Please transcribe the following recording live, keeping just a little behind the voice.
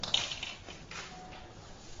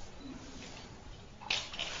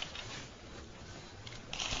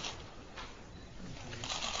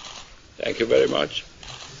Thank you very much.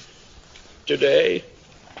 Today,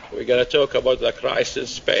 we're going to talk about the crisis in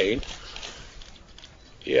Spain.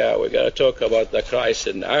 Yeah, we're going to talk about the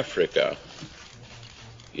crisis in Africa.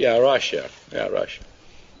 Yeah, Russia.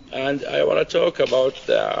 And I want to talk about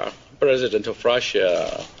the president of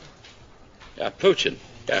Russia, Putin.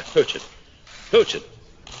 Putin,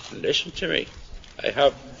 listen to me. I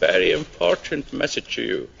have a very important message to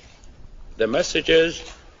you. The message is,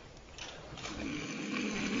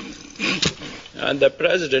 and the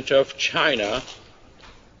president of China,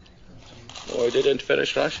 oh, I didn't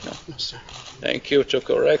finish Russia. No, sir. Thank you to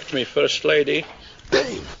correct me, First Lady.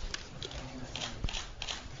 Dave.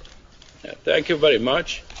 Yeah, thank you very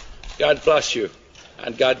much. God bless you,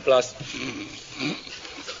 and God bless.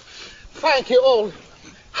 Thank you all.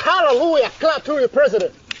 Hallelujah. Clap to your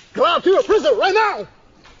president. Clap to your president right now.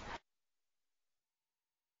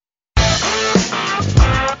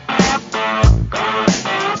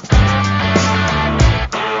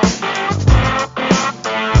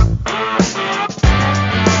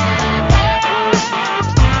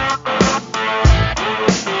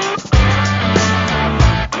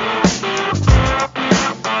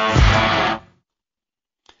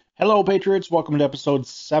 Hello, Patriots. Welcome to episode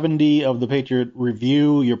 70 of the Patriot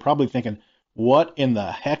Review. You're probably thinking, what in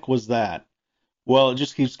the heck was that? Well, it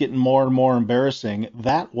just keeps getting more and more embarrassing.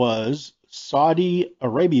 That was Saudi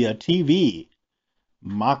Arabia TV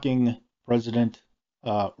mocking resident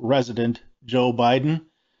Joe Biden.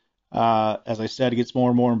 As I said, it gets more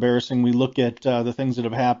and more embarrassing. We look at the things that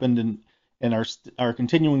have happened and are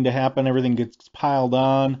continuing to happen. Everything gets piled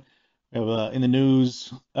on. We have in the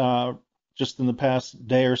news just in the past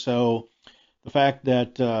day or so, the fact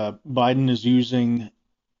that Biden is using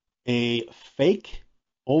a fake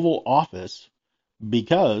Oval Office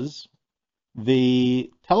because the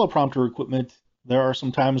teleprompter equipment, there are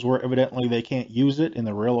some times where evidently they can't use it in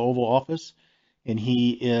the real Oval Office, and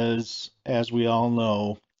he is, as we all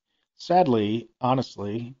know, sadly,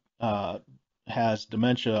 honestly, has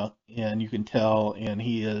dementia, and you can tell, and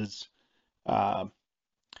he is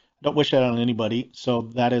don't wish that on anybody, so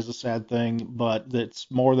that is a sad thing, but it's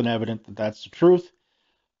more than evident that that's the truth.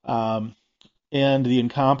 And the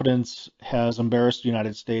incompetence has embarrassed the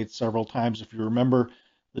United States several times. If you remember,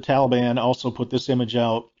 the Taliban also put this image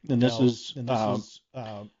out, and this is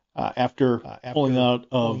after pulling out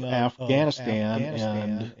of Afghanistan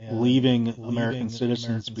and leaving American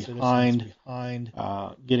citizens behind,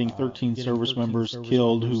 getting 13 service members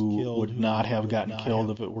killed who would not have gotten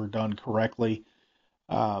killed if it were done correctly.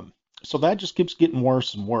 So that just keeps getting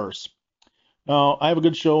worse and worse. Now, I have a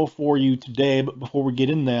good show for you today, but before we get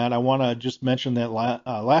in that, I want to just mention that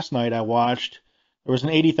last night I watched, there was an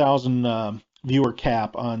 80,000 viewer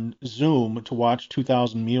cap on Zoom to watch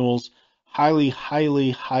 2,000 Mules. Highly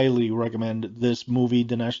recommend this movie.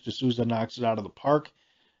 Dinesh D'Souza knocks it out of the park.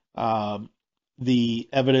 The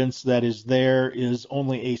evidence that is there is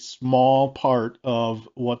only a small part of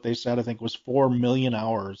what they said, I think was 4 million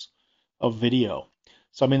hours of video.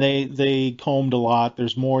 So, I mean, they combed a lot.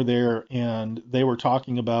 There's more there, and they were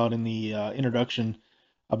talking about in the introduction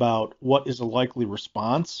about what is a likely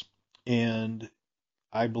response, and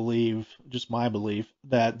I believe, just my belief,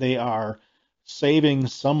 that they are saving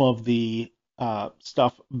some of the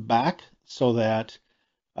stuff back so that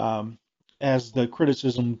as the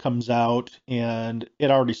criticism comes out, and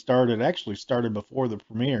it actually started before the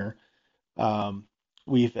premiere,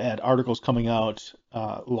 we've had articles coming out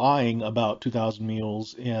lying about 2,000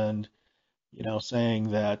 Mules and,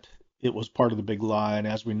 saying that it was part of the big lie. And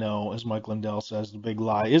as we know, as Mike Lindell says, the big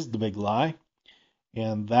lie is the big lie.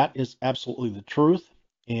 And that is absolutely the truth.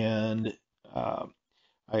 And I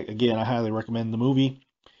highly recommend the movie.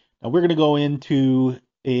 Now we're going to go into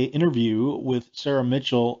an interview with Sarah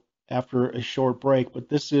Mitchell after a short break. But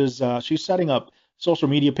this is, she's setting up social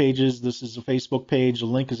media pages. This is a Facebook page. The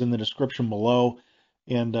link is in the description below.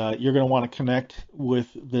 And you're going to want to connect with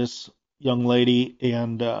this young lady.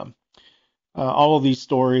 And all of these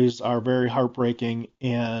stories are very heartbreaking,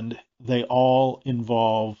 and they all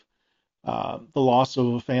involve the loss of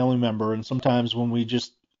a family member. And sometimes when we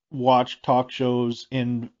just watch talk shows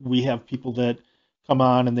and we have people that come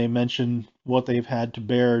on and they mention what they've had to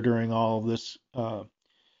bear during all of this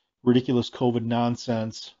ridiculous COVID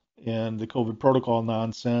nonsense and the COVID protocol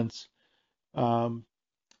nonsense,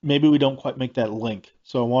 maybe we don't quite make that link.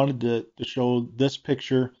 So I wanted to show this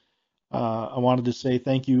picture. I wanted to say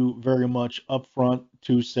thank you very much up front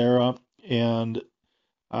to Sarah. And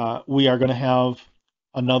we are going to have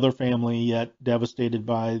another family yet devastated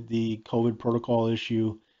by the COVID protocol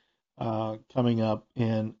issue coming up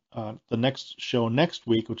in the next show next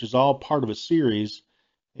week, which is all part of a series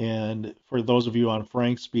And for those of you on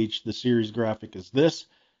Frank's speech, the series graphic is this: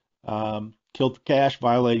 Killed for Cash,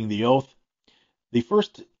 Violating the Oath. The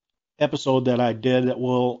first episode that I did that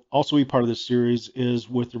will also be part of this series is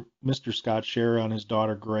with Mr. Scott Schara and his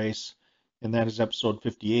daughter Grace, and that is episode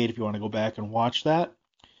 58 if you want to go back and watch that.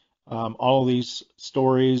 All of these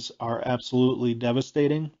stories are absolutely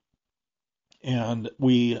devastating, and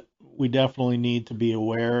we definitely need to be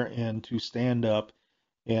aware and to stand up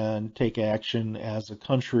and take action as a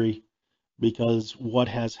country, because what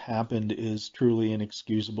has happened is truly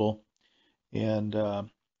inexcusable. And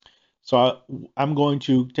so I'm going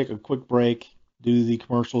to take a quick break, do the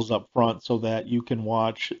commercials up front so that you can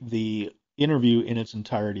watch the interview in its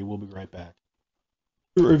entirety. We'll be right back.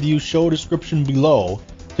 Review show description below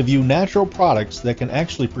to view natural products that can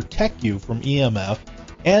actually protect you from EMF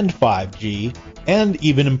and 5G and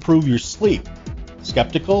even improve your sleep.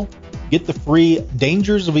 Skeptical? Get the free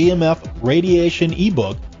Dangers of EMF Radiation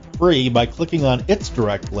ebook free by clicking on its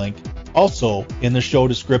direct link, also in the show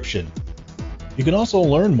description. You can also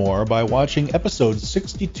learn more by watching episode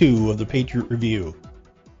 62 of the Patriot Review.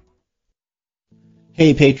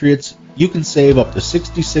 Hey Patriots, you can save up to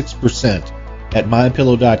 66% at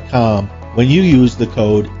MyPillow.com when you use the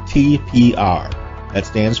code TPR. That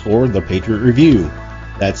stands for The Patriot Review.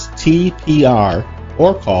 That's TPR,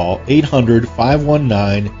 or call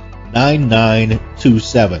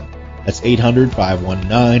 800-519-9927. That's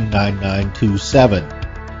 800-519-9927.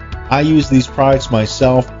 I use these products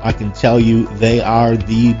myself. I can tell you they are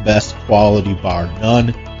the best quality bar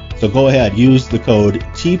none. So go ahead, use the code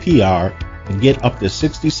TPR and get up to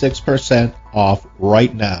 66% off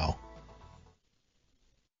right now.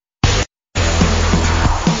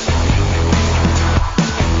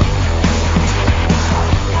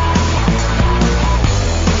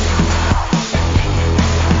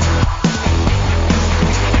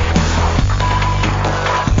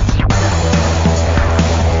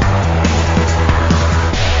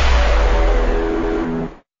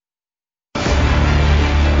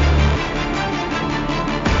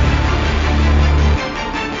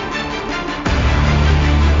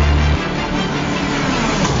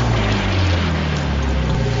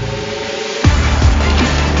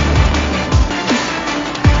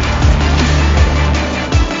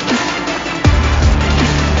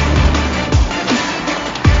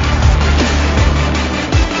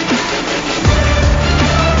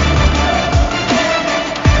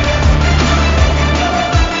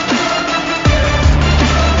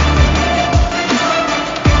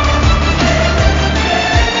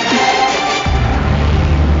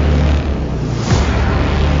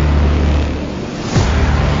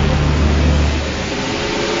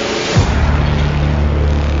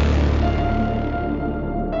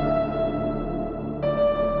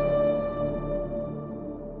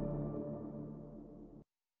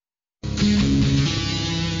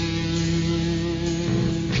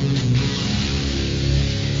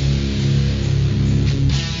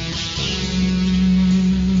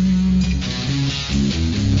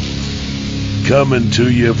 Coming to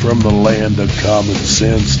you from the land of common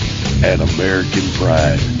sense and American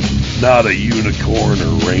pride. Not a unicorn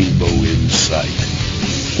or rainbow in sight.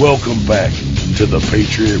 Welcome back to the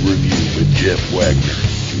Patriot Review with Jeff Wagner.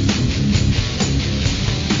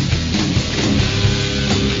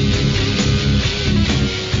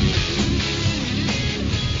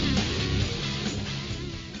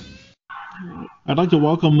 I'd like to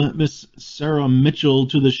welcome Miss Sarah Mitchell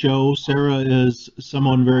to the show. Sarah is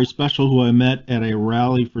someone very special who I met at a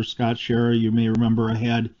rally for Scott Schara. You may remember I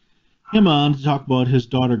had him on to talk about his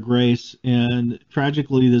daughter Grace, and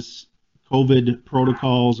tragically this COVID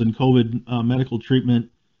protocols and COVID medical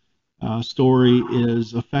treatment story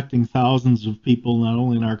is affecting thousands of people, not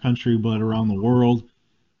only in our country but around the world.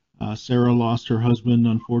 Sarah lost her husband,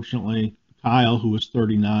 unfortunately, Kyle, who was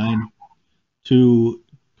 39, to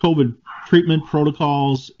COVID treatment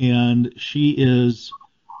protocols, and she is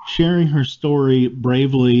sharing her story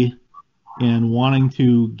bravely and wanting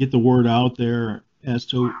to get the word out there as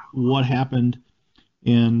to what happened,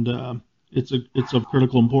 and it's of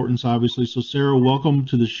critical importance, obviously. So Sarah, welcome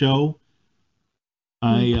to the show.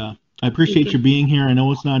 I appreciate you being here. I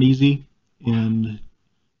know it's not easy, and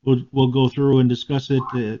we'll go through and discuss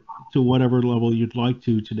it to whatever level you'd like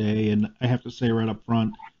to today. And I have to say right up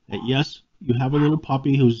front that yes, you have a little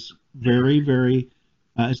puppy who's very, very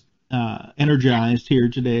energized here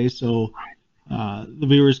today, so the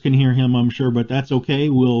viewers can hear him, I'm sure, but that's okay.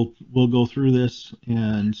 We'll go through this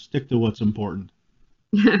and stick to what's important.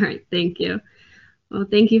 All right, thank you. Well,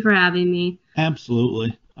 thank you for having me.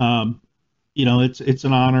 Absolutely. It's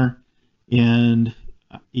an honor, and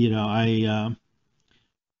I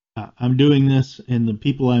I'm doing this, and the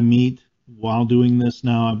people I meet while doing this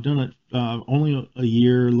now, I've done it only a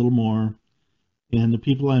year, a little more, and the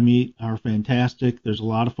people I meet are fantastic. There's a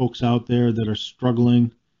lot of folks out there that are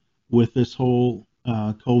struggling with this whole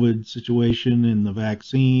COVID situation and the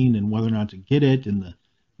vaccine and whether or not to get it and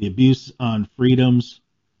the abuse on freedoms.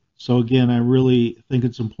 So again, I really think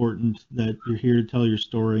it's important that you're here to tell your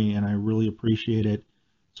story, and I really appreciate it.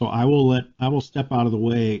 So I will step out of the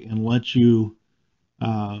way and let you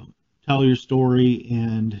tell your story,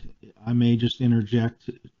 and I may just interject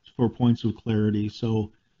for points of clarity.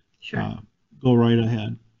 So Sure. Go right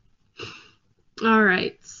ahead. All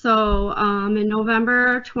right. So in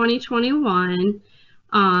November 2021,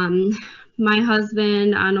 my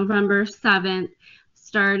husband on November 7th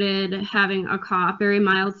started having a cough, very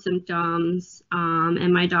mild symptoms,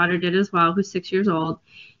 and my daughter did as well, who's 6 years old.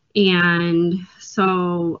 And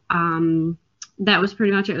so that was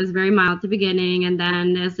pretty much it. It was very mild at the beginning, and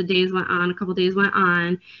then as the days went on, a couple days went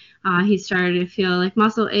on, he started to feel like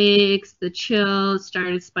muscle aches, the chills,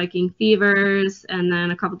 started spiking fevers, and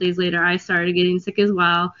then a couple days later, I started getting sick as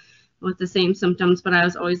well with the same symptoms, but I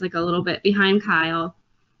was always like a little bit behind Kyle.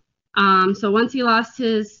 So once he lost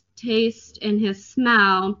his taste and his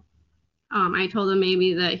smell, I told him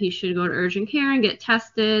maybe that he should go to urgent care and get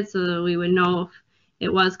tested so that we would know if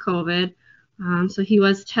it was COVID. So he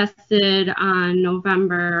was tested on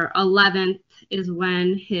November 11th is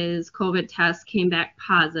when his COVID test came back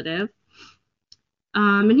positive.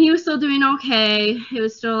 And he was still doing okay. It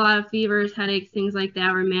was still a lot of fevers, headaches, things like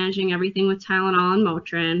that. We're managing everything with Tylenol and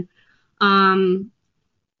Motrin.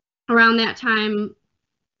 Around that time,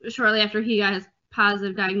 shortly after he got his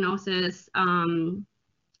positive diagnosis,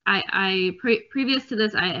 previous to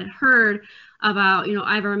this, I had heard about,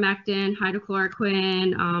 ivermectin,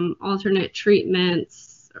 hydrochloroquine, alternate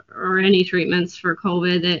treatments or any treatments for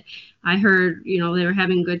COVID that I heard, they were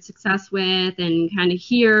having good success with, and kind of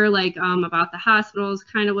hear about the hospitals,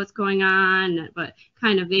 kind of what's going on, but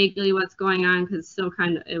kind of vaguely what's going on because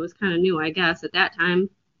it was kind of new, I guess, at that time.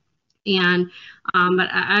 And but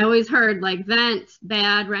I always heard Vent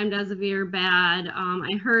bad, remdesivir bad.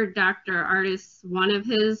 I heard Dr. Artis, one of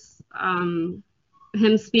his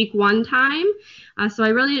him speak one time, so I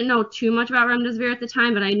really didn't know too much about remdesivir at the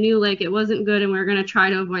time, but I knew it wasn't good and we were going to try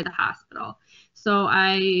to avoid the hospital. So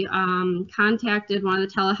I contacted one of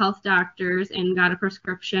the telehealth doctors and got a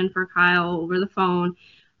prescription for Kyle over the phone.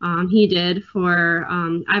 He did for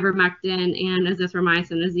ivermectin and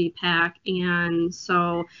azithromycin, a Z-Pak. And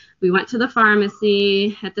so we went to the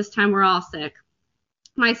pharmacy. At this time, we're all sick.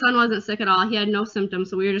 My son wasn't sick at all. He had no symptoms,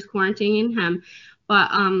 so we were just quarantining him. But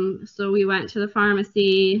so we went to the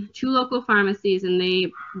pharmacy, 2 local pharmacies, and they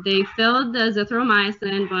filled the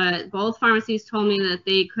azithromycin, but both pharmacies told me that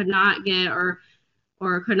they could not get or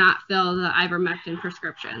could not fill the ivermectin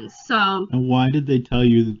prescriptions. So. And why did they tell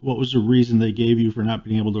you? What was the reason they gave you for not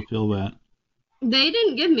being able to fill that? They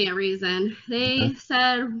didn't give me a reason. They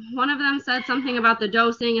said, one of them said something about the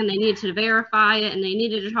dosing and they needed to verify it and they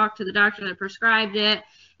needed to talk to the doctor that prescribed it.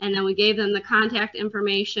 And then we gave them the contact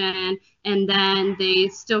information, and then they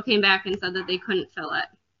still came back and said that they couldn't fill it.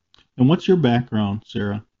 And what's your background,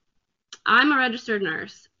 Sarah? I'm a registered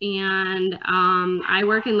nurse, and I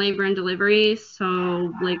work in labor and delivery.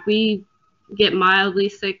 So we get mildly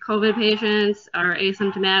sick COVID patients, are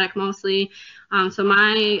asymptomatic mostly. So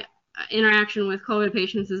my interaction with COVID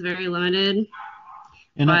patients is very limited.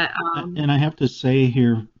 And I have to say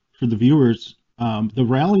here for the viewers, the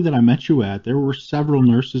rally that I met you at, there were several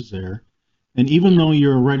nurses there. And even though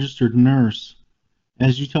you're a registered nurse,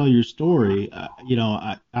 as you tell your story, I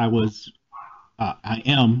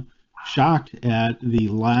am shocked at the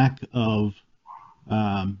lack of,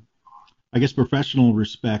 professional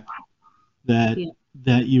respect that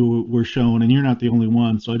you were shown, and you're not the only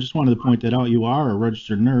one. So I just wanted to point that out. You are a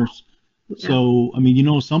registered nurse, so you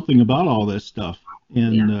know something about all this stuff.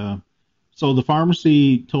 And so the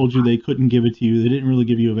pharmacy told you they couldn't give it to you. They didn't really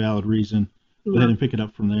give you a valid reason. Go ahead and pick it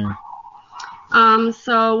up from there.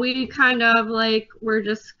 So we kind of we're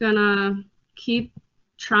just gonna keep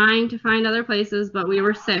trying to find other places, but we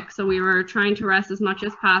were sick, so we were trying to rest as much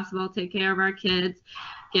as possible, take care of our kids,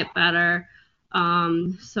 get better.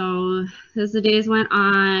 So as the days went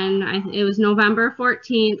on, it was November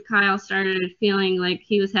 14th, Kyle started feeling like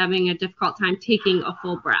he was having a difficult time taking a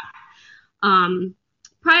full breath.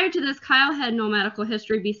 Prior to this, Kyle had no medical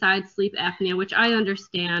history besides sleep apnea, which I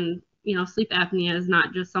understand, sleep apnea is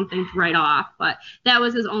not just something to write off, but that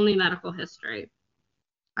was his only medical history.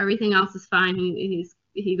 Everything else is fine.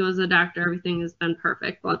 He goes to the doctor. Everything has been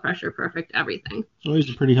perfect. Blood pressure, perfect, everything. So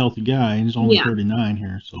he's a pretty healthy guy. He's only 39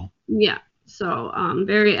 here, so. Yeah. So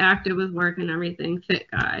very active with work and everything, fit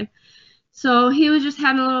guy. So he was just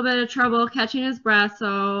having a little bit of trouble catching his breath.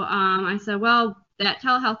 So I said, well, that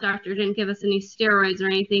telehealth doctor didn't give us any steroids or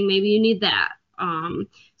anything. Maybe you need that.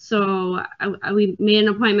 So we made an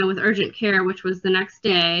appointment with urgent care, which was the next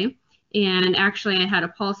day. And actually, I had a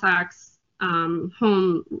pulse ox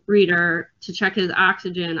home reader to check his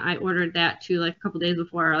oxygen. I ordered that too, like a couple days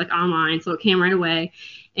before, like online. So it came right away.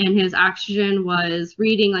 And his oxygen was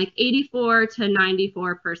reading like 84 to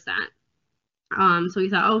 94%. So we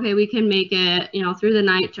thought, okay, we can make it, through the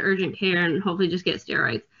night to urgent care and hopefully just get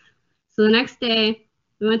steroids. So the next day,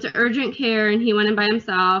 we went to urgent care and he went in by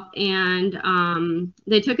himself, and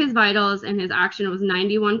they took his vitals and his oxygen was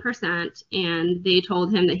 91%, and they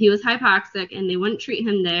told him that he was hypoxic and they wouldn't treat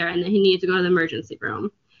him there and that he needed to go to the emergency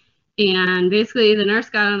room. And basically the nurse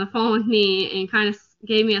got on the phone with me and kind of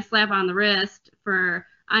gave me a slap on the wrist for,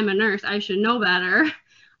 I'm a nurse, I should know better.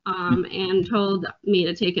 And told me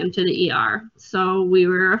to take him to the ER. So we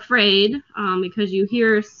were afraid because you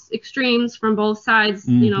hear extremes from both sides,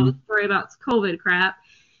 the story about COVID crap.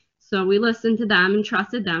 So we listened to them and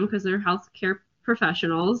trusted them because they're healthcare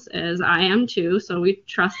professionals, as I am too. So we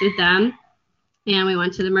trusted them, and we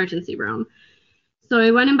went to the emergency room. So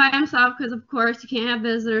he went in by himself because, of course, you can't have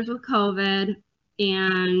visitors with COVID.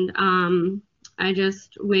 And I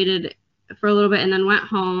just waited for a little bit and then went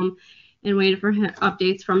home and waited for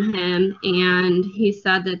updates from him. And he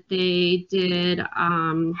said that they did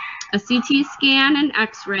a CT scan and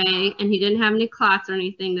x-ray, and he didn't have any clots or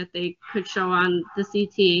anything that they could show on the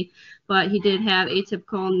CT, but he did have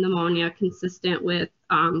atypical pneumonia consistent with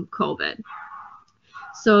COVID.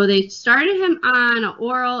 So they started him on an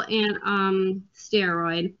oral and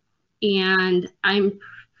steroid, and I'm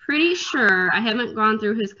pretty sure, I haven't gone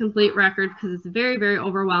through his complete record because it's very, very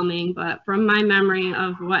overwhelming, but from my memory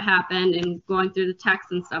of what happened and going through the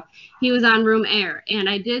text and stuff, he was on room air. And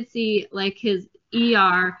I did see like his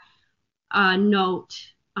ER note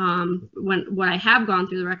when I have gone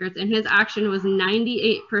through the records, and his oxygen was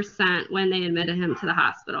 98% when they admitted him to the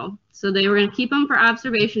hospital. So they were going to keep him for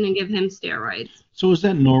observation and give him steroids. So is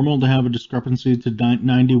that normal to have a discrepancy to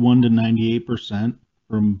 91 to 98%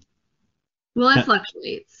 from? Well, it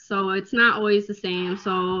fluctuates, so it's not always the same.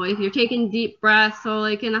 So if you're taking deep breaths, so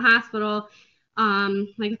like in the hospital,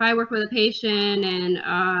 like if I work with a patient and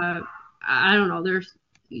I don't know, if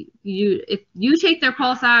you take their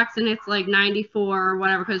pulse ox and it's like 94 or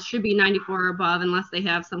whatever, because it should be 94 or above unless they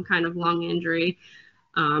have some kind of lung injury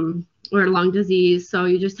or lung disease. So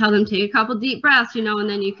you just tell them take a couple deep breaths, and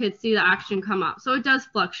then you could see the oxygen come up. So it does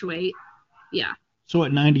fluctuate, yeah. So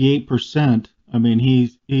at 98%, I mean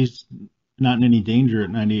he's not in any danger at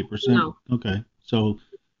 98%. No. Okay. So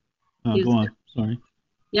go on. Sorry.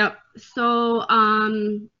 Yep. So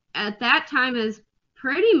at that time is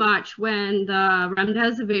pretty much when the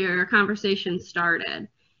remdesivir conversation started.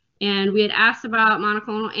 And we had asked about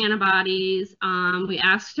monoclonal antibodies. We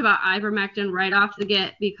asked about ivermectin right off the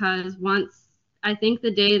get because once, I think the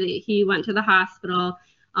day that he went to the hospital,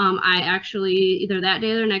 I actually, either that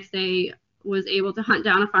day or the next day, was able to hunt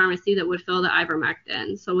down a pharmacy that would fill the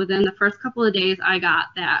ivermectin. So within the first couple of days, I got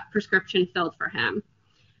that prescription filled for him.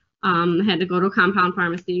 I had to go to a compound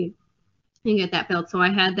pharmacy and get that filled. So I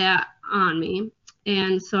had that on me.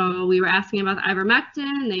 And so we were asking about the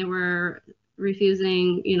ivermectin, and they were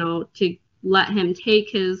refusing, to let him take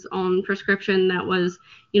his own prescription that was,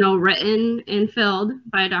 written and filled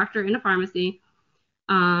by a doctor in a pharmacy.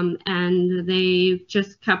 And they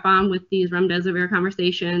just kept on with these remdesivir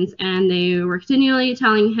conversations, and they were continually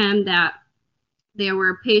telling him that there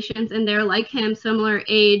were patients in there like him, similar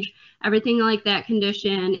age, everything like that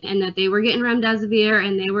condition, and that they were getting remdesivir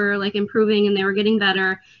and they were like improving and they were getting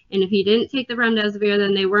better. And if he didn't take the remdesivir,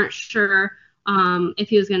 then they weren't sure if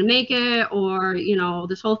he was going to make it, or,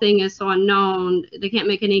 this whole thing is so unknown. They can't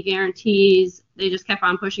make any guarantees. They just kept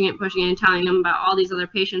on pushing it and telling him about all these other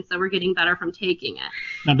patients that were getting better from taking it.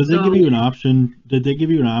 Now, did they give you an option? Did they give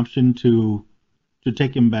you an option to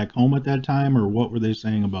take him back home at that time, or what were they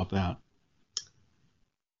saying about that?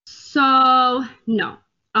 So, no.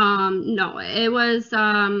 No, it was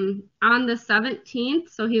on the 17th.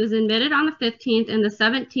 So he was admitted on the 15th, and the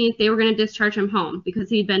 17th they were going to discharge him home because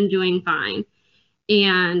he'd been doing fine.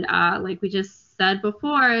 And like we just said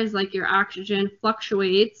before, is like your oxygen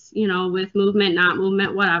fluctuates, with movement, not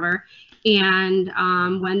movement, whatever.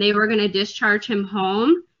 And when they were going to discharge him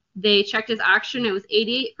home, they checked his oxygen. It was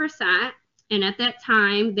 88%. And at that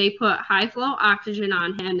time, they put high flow oxygen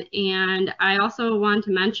on him. And I also want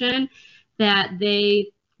to mention that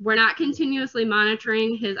they were not continuously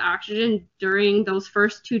monitoring his oxygen during those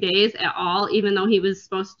first 2 days at all, even though he was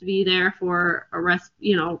supposed to be there for a rest,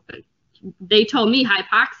 they told me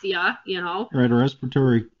hypoxia, Right, a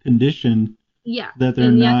respiratory condition Yeah. that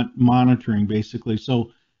they're not monitoring, basically.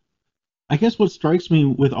 So I guess what strikes me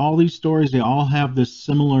with all these stories, they all have this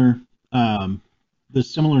similar event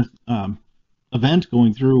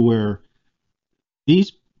going through where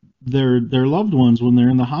their loved ones, when they're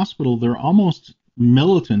in the hospital, they're almost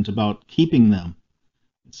militant about keeping them.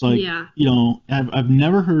 It's like, Yeah. I've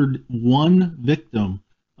never heard one victim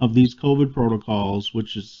of these COVID protocols,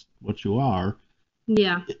 which is what you are,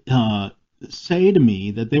 Yeah. say to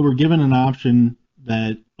me that they were given an option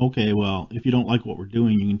that, okay, well, if you don't like what we're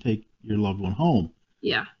doing, you can take your loved one home.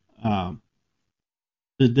 Yeah.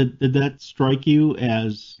 Did that strike you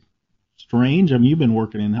as strange? I mean, you've been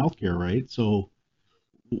working in healthcare, right? So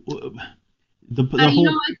the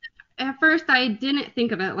whole. At first I didn't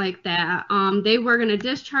think of it like that. They were going to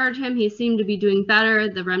discharge him. He seemed to be doing better.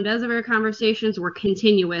 The remdesivir conversations were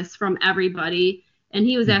continuous from everybody, and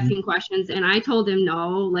he was asking questions, and I told him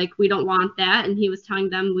no, like, we don't want that, and he was telling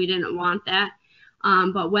them we didn't want that.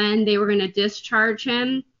 But when they were going to discharge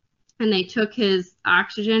him and they took his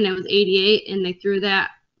oxygen, it was 88, and they threw that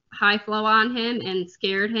high flow on him and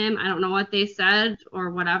scared him. I don't know what they said or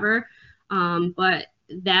whatever, but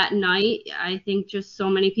that night, I think just so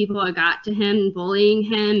many people had got to him, bullying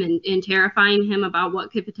him and terrifying him about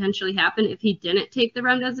what could potentially happen if he didn't take the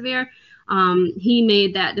remdesivir. He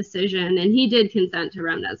made that decision, and he did consent to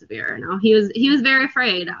remdesivir. He was very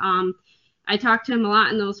afraid. I talked to him a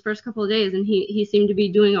lot in those first couple of days, and he seemed to be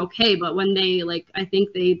doing okay. But when they I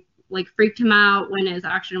think they freaked him out when his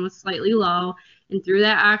oxygen was slightly low, and threw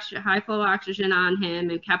that high flow oxygen on him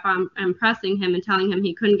and kept on pressing him and telling him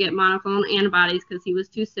he couldn't get monoclonal antibodies because he was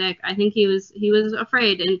too sick. I think he was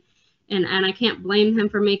afraid, and I can't blame him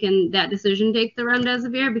for making that decision to take the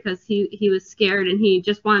remdesivir, because he was scared and he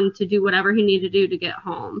just wanted to do whatever he needed to do to get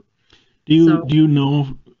home. Do you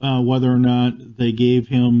know whether or not they gave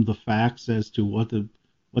him the facts as to what the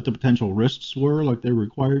potential risks were, like they're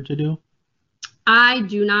required to do? I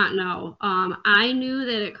do not know. I knew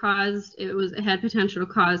that it had potential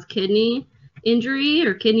to cause kidney injury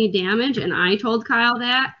or kidney damage, and I told Kyle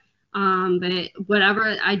that. But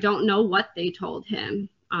whatever, I don't know what they told him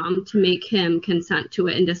to make him consent to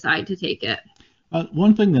it and decide to take it.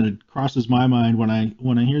 One thing that crosses my mind when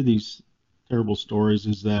I hear these terrible stories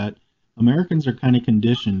is that Americans are kind of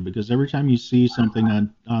conditioned, because every time you see something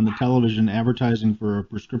on the television advertising for a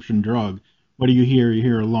prescription drug, what do you hear? You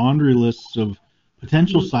hear laundry lists of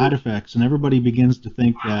potential side effects, and everybody begins to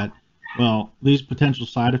think that, well, these potential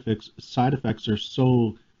side effects are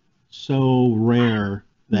so rare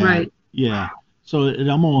that, right. Yeah, so it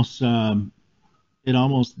almost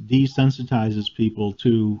desensitizes people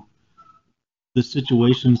to the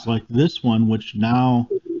situations like this one, which now,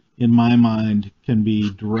 in my mind, can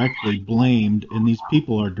be directly blamed, and these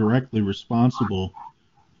people are directly responsible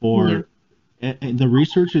for. Yeah. And the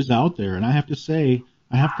research is out there, and I have to say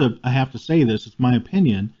this, it's my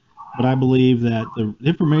opinion, but I believe that the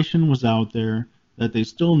information was out there, that they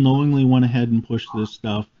still knowingly went ahead and pushed this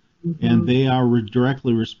stuff, and they are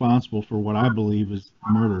directly responsible for what I believe is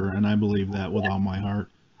murder, and I believe that with all my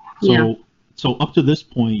heart. So up to this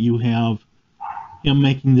point, you have him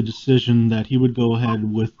making the decision that he would go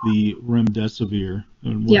ahead with the remdesivir,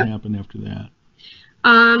 and what happened after that?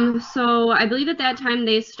 So I believe at that time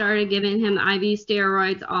they started giving him IV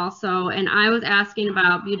steroids also, and I was asking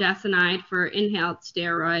about budesonide for inhaled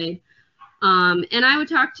steroid. And I would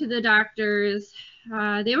talk to the doctors.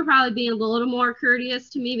 They were probably being a little more courteous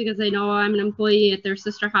to me because they know I'm an employee at their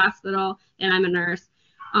sister hospital and I'm a nurse.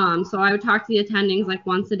 So I would talk to the attendings like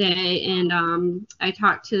once a day, and I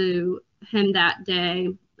talked to him that day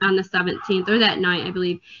on the 17th, or that night, I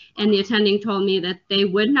believe, and the attending told me that they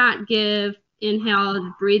would not give inhaled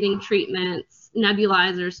breathing treatments,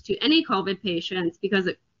 nebulizers, to any COVID patients because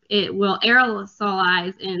it will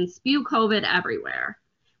aerosolize and spew COVID everywhere,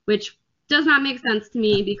 which does not make sense to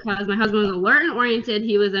me because my husband was alert and oriented.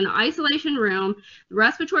 He was in an isolation room. The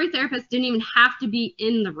respiratory therapist didn't even have to be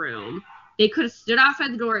in the room. They could have stood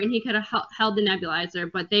outside the door and he could have held the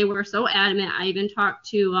nebulizer, but they were so adamant. I even talked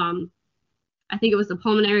to, I think it was the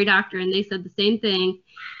pulmonary doctor, and they said the same thing.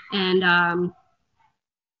 And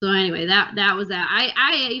so anyway, that was that.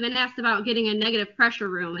 I even asked about getting a negative pressure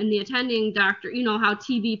room, and the attending doctor, you know how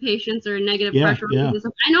TB patients are in negative pressure rooms.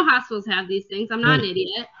 I know hospitals have these things. I'm not an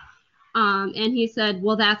idiot. And he said,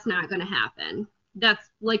 well, that's not going to happen. That's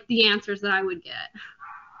like the answers that I would get.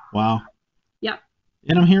 Wow. Yep.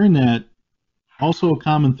 And I'm hearing that also a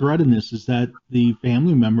common thread in this is that the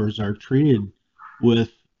family members are treated with,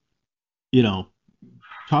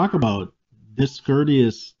 talk about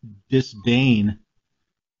discourteous disdain.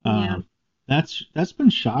 That's been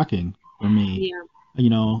shocking. for me.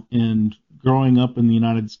 Yeah. And growing up in the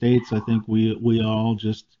United States, I think we all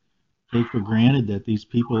just take for granted that these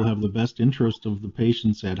people have the best interest of the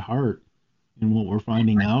patients at heart. And what we're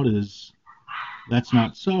finding out is that's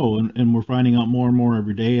not so. And we're finding out more and more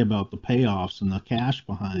every day about the payoffs and the cash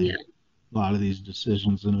behind Yeah. a lot of these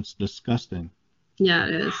decisions, and it's disgusting. Yeah,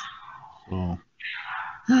 it is. So,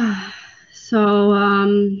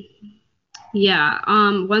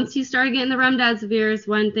 once he started getting the remdesivir is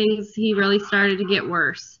when he really started to get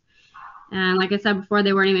worse. And like I said before,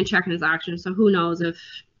 they weren't even checking his oxygen, so who knows if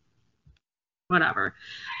whatever.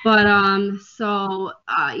 But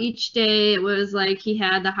each day it was like he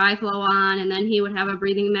had the high flow on, and then he would have a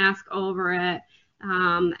breathing mask over it.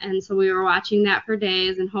 And so we were watching that for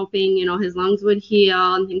days and hoping, his lungs would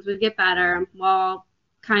heal and things would get better. Well,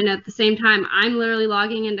 kind of at the same time, I'm literally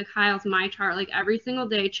logging into Kyle's MyChart like every single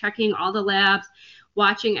day, checking all the labs,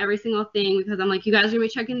 watching every single thing, because I'm like, you guys are gonna be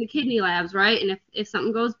checking the kidney labs, right? And if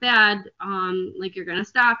something goes bad, like you're gonna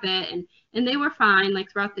stop it. And they were fine. Like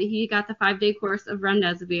he got the 5-day course of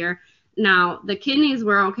remdesivir. Now the kidneys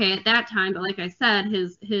were okay at that time, but like I said,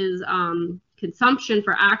 his consumption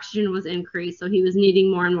for oxygen was increased, so he was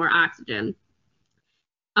needing more and more oxygen.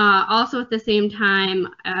 Also at the same time,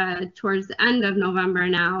 towards the end of November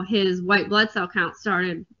now, his white blood cell count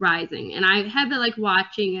started rising. And I had been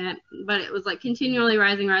watching it, but it was continually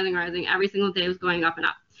rising. Every single day it was going up and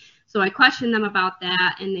up. So I questioned them about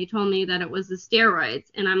that, and they told me that it was the steroids.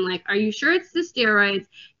 And I'm like, are you sure it's the steroids?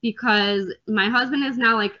 Because my husband is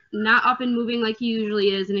now not up and moving like he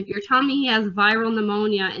usually is. And if you're telling me he has viral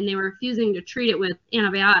pneumonia and they were refusing to treat it with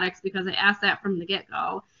antibiotics, because I asked that from the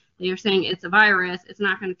get-go, they are saying it's a virus, it's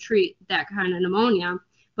not going to treat that kind of pneumonia.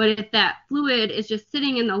 But if that fluid is just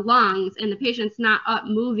sitting in the lungs and the patient's not up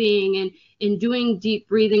moving and doing deep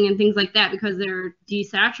breathing and things like that because they're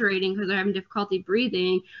desaturating because they're having difficulty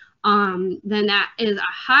breathing, then that is a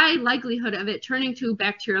high likelihood of it turning to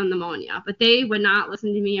bacterial pneumonia. But they would not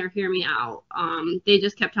listen to me or hear me out. They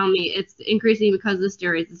just kept telling me it's increasing because of the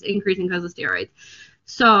steroids. It's increasing because of steroids.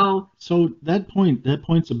 So that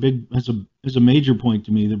point's is a major point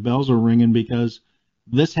to me. The bells are ringing because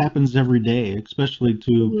this happens every day, especially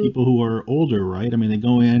to people who are older, right? I mean, they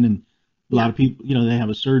go in and a lot of people, they have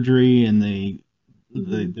a surgery and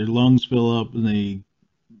their lungs fill up and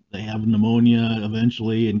they have pneumonia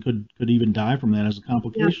eventually and could even die from that as a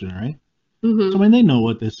complication, right? So I mean, they know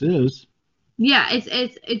what this is. Yeah,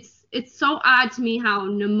 it's so odd to me how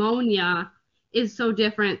pneumonia is so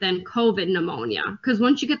different than COVID pneumonia, because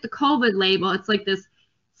once you get the COVID label, it's like this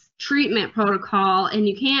treatment protocol and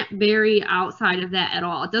you can't vary outside of that at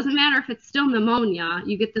all. It doesn't matter if it's still pneumonia,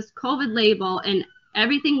 you get this COVID label and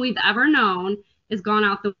everything we've ever known is gone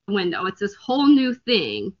out the window. It's this whole new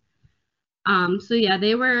thing. So yeah,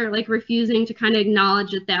 they were refusing to kind of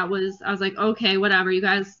acknowledge that was, I was like, okay, whatever, you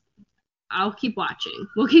guys, I'll keep watching.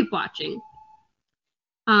 We'll keep watching.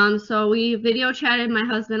 So we video chatted my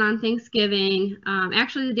husband on Thanksgiving.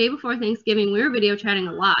 Actually, the day before Thanksgiving, we were video chatting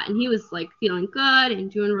a lot, and he was feeling good and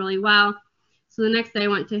doing really well. So the next day, I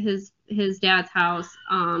went to his dad's house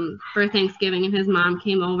for Thanksgiving, and his mom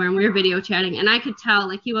came over, and we were video chatting, and I could tell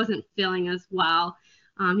he wasn't feeling as well.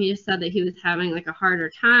 He just said that he was having a harder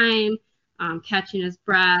time catching his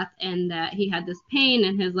breath, and that he had this pain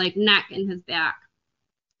in his neck and his back.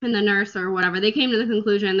 And the nurse or whatever, they came to the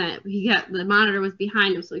conclusion that the monitor was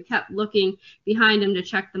behind him, so he kept looking behind him to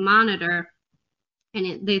check the monitor,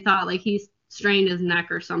 and they thought he strained his neck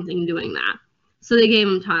or something doing that. So they gave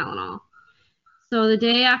him Tylenol. So the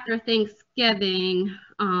day after Thanksgiving,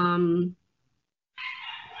 I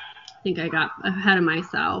think I got ahead of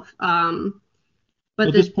myself. But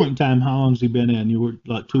at this point in time, how long has he been in? You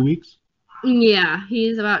were 2 weeks? Yeah,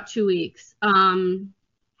 he's about 2 weeks.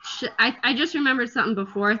 I just remembered something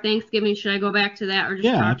before Thanksgiving. Should I go back to that or just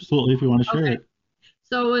talk? Absolutely, if you want to share it.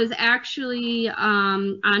 So it was actually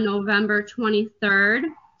on November 23rd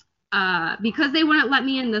because they wouldn't let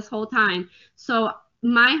me in this whole time. So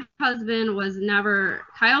my husband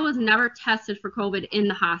Kyle was never tested for COVID in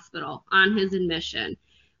the hospital on his admission.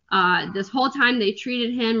 This whole time they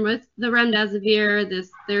treated him with the remdesivir,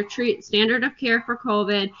 their standard of care for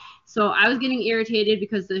COVID. So I was getting irritated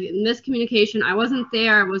because the miscommunication, I wasn't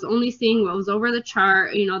there. I was only seeing what was over the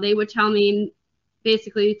chart. They would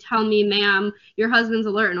basically tell me, ma'am, your husband's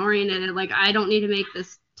alert and oriented. I don't need to make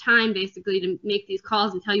this time basically to make these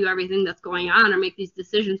calls and tell you everything that's going on or make these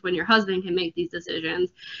decisions when your husband can make these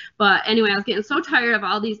decisions. But anyway, I was getting so tired of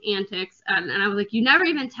all these antics. And I was like, you never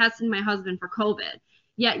even tested my husband for COVID.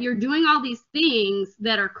 Yet you're doing all these things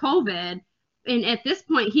that are COVID. And at this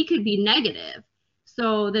point, he could be negative.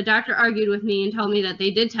 So the doctor argued with me and told me that they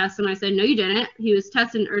did test him. I said, no, you didn't. He was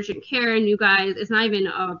tested in urgent care, and you guys, it's not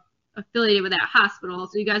even affiliated with that hospital,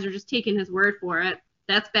 so you guys are just taking his word for it.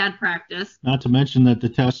 That's bad practice. Not to mention that the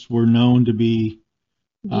tests were known to be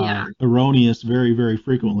erroneous very, very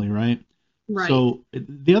frequently, right? Right. So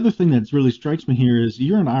the other thing that really strikes me here is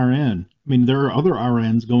you're an RN. I mean, there are other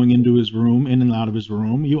RNs going into his room, in and out of his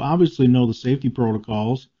room. You obviously know the safety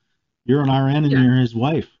protocols. You're an RN and you're his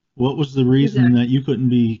wife. What was the reason that you couldn't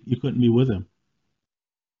be with him?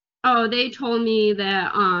 Oh, they told me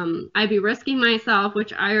that I'd be risking myself,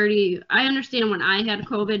 which I understand when I had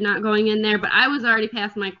COVID not going in there, but I was already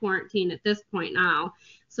past my quarantine at this point now.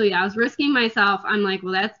 So yeah, I was risking myself. I'm like,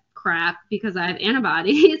 well, that's crap because I have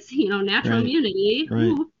antibodies, natural immunity.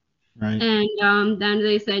 Right. And then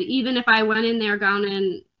they said even if I went in there gowned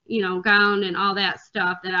and all that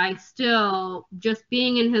stuff, that I still, just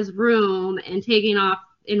being in his room and taking off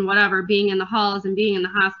in whatever, being in the halls and being in the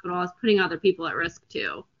hospital, I was putting other people at risk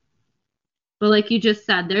too. But like you just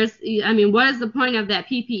said, what is the point of that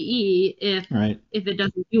PPE if it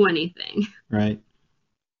doesn't do anything? Right.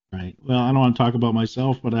 Well, I don't want to talk about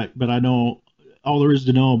myself, but I know all there is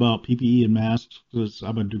to know about PPE and masks, because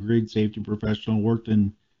I'm a degreed safety professional, worked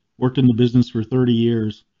in the business for 30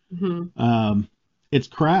 years. Mm-hmm. It's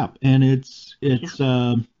crap, and it's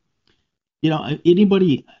anybody.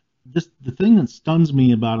 The thing that stuns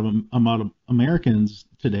me about Americans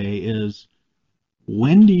today is,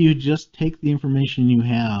 when do you just take the information you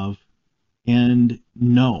have and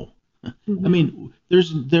know? Mm-hmm. I mean,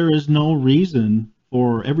 there is no reason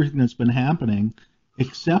for everything that's been happening,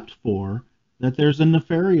 except for that there's a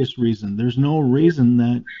nefarious reason. There's no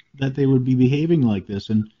reason that they would be behaving like this.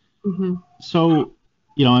 And so,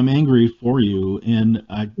 I'm angry for you, and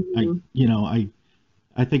I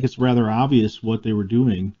think it's rather obvious what they were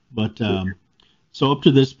doing. But so up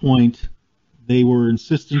to this point, they were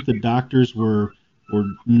insistent the doctors were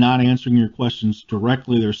not answering your questions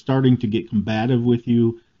directly. They're starting to get combative with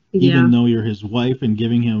you, even though you're his wife, and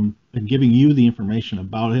giving you the information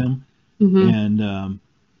about him. Mm-hmm. And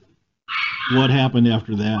what happened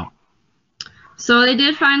after that? So they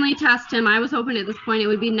did finally test him. I was hoping at this point it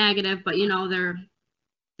would be negative, but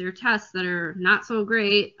their tests that are not so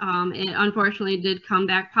great. It unfortunately did come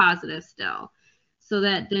back positive still. So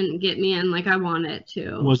that didn't get me in like I wanted it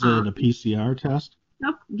to. Was it a PCR test?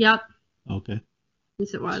 Nope. Yep. Okay.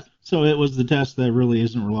 Yes, it was. So it was the test that really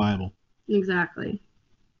isn't reliable. Exactly.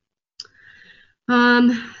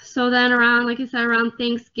 So then around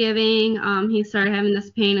Thanksgiving, he started having this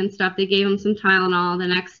pain and stuff. They gave him some Tylenol. The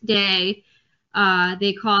next day,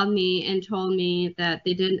 they called me and told me that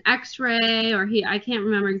they did an x-ray, or I can't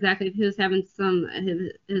remember exactly if he was having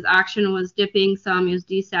his oxygen was dipping some, he was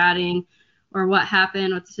desatting, or what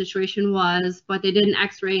happened, what the situation was, but they did an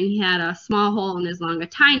x-ray and he had a small hole in his lung, a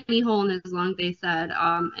tiny hole in his lung, they said,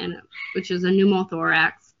 which is a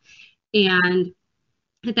pneumothorax. And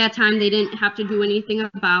at that time, they didn't have to do anything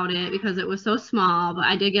about it because it was so small, but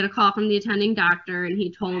I did get a call from the attending doctor, and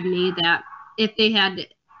he told me that if they had to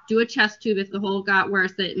do a chest tube, if the hole got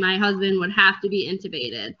worse, that my husband would have to be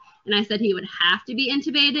intubated. And I said he would have to be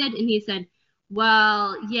intubated, and he said,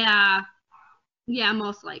 well, yeah,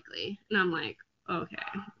 most likely. And I'm like, okay,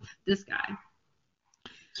 this guy.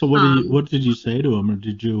 So what did you say to him, or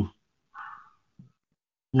did you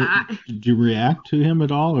react to him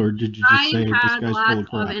at all, or did you just say this guy's full of crap? I had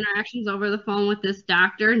lots of interactions over the phone with this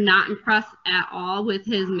doctor, not impressed at all with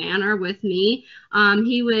his manner with me.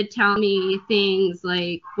 He would tell me things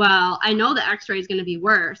like, well, I know the x-ray is going to be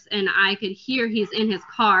worse, and I could hear he's in his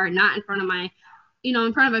car, not in front of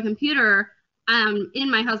in front of a computer, in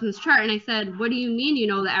my husband's chart. And I said, what do you mean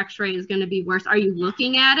the x-ray is going to be worse? Are you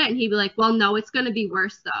looking at it? And he'd be like, well, no, it's going to be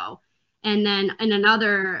worse though. And then in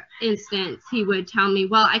another instance, he would tell me,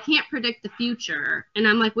 well, I can't predict the future. And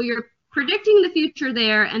I'm like, well, you're predicting the future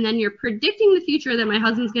there, and then you're predicting the future that my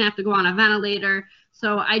husband's going to have to go on a ventilator.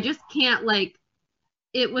 So I just can't,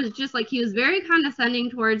 it was just like he was very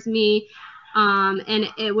condescending towards me. And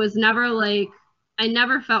it was never I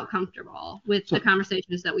never felt comfortable with the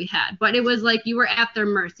conversations that we had. But it was like you were at their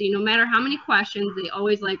mercy. No matter how many questions, they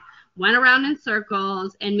always went around in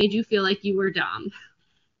circles and made you feel like you were dumb.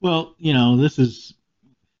 Well, this is,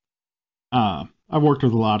 I've worked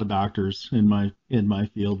with a lot of doctors in my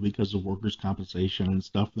field because of workers' compensation and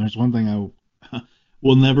stuff. And there's one thing I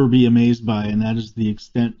will never be amazed by, and that is the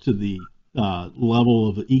extent to the level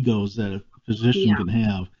of egos that a physician can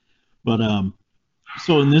have. But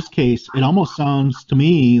so in this case, it almost sounds to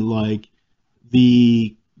me like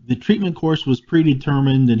the treatment course was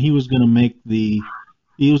predetermined, and he was going to make the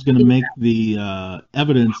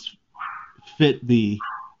evidence fit the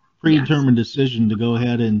predetermined decision to go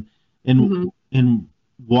ahead and Mhm. and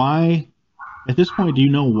why at this point do you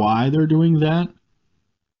know why they're doing that?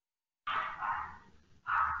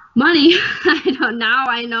 Money. I don't now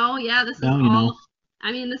I know. Yeah, this is Now you all. know.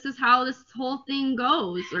 I mean, this is how this whole thing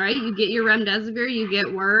goes, right? You get your remdesivir, you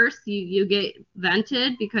get worse, you get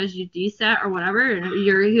vented because you desat or whatever.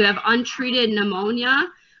 You have untreated pneumonia.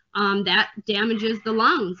 That damages the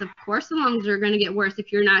lungs. Of course, the lungs are going to get worse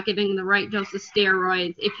if you're not giving the right dose of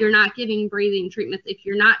steroids, if you're not giving breathing treatments, if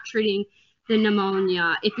you're not treating the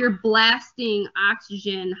pneumonia, if you're blasting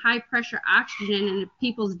oxygen, high pressure oxygen into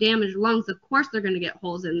people's damaged lungs, of course they're going to get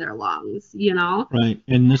holes in their lungs, you know? Right.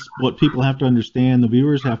 And this, what people have to understand, the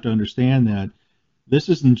viewers have to understand that this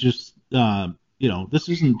isn't just, this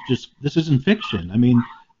isn't fiction. I mean,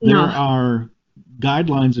 there No. are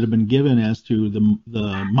guidelines that have been given as to the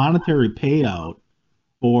monetary payout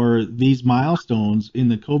for these milestones in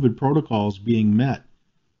the COVID protocols being met.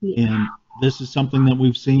 Yeah. And this is something that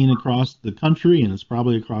we've seen across the country, and it's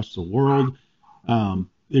probably across the world.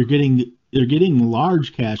 They're getting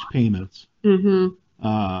large cash payments. Mm-hmm.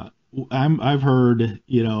 I've heard,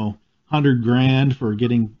 $100,000 for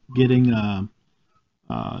getting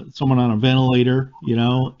someone on a ventilator,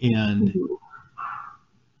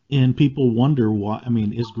 and people wonder why. I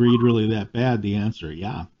mean, is greed really that bad? The answer,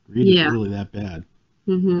 yeah, greed is really that bad.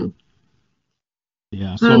 Mm-hmm.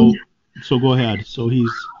 Yeah. So go ahead.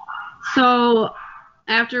 So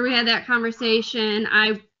after we had that conversation,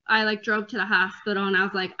 I drove to the hospital and I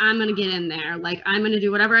was like, I'm gonna get in there. Like, I'm gonna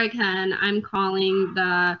do whatever I can. I'm calling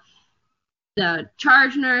the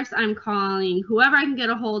charge nurse. I'm calling whoever I can get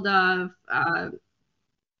a hold of,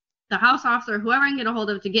 the house officer, whoever I can get a hold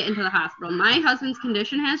of to get into the hospital. My husband's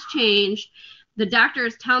condition has changed. The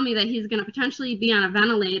doctors tell me that he's going to potentially be on a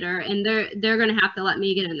ventilator, and they're going to have to let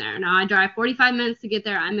me get in there. Now, I drive 45 minutes to get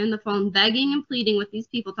there. I'm in the phone begging and pleading with these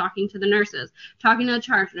people, talking to the nurses, talking to the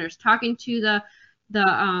charge nurse, talking to the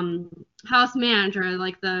house manager,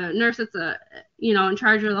 like the nurse that's in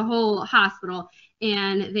charge of the whole hospital.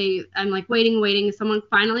 And I'm like waiting. Someone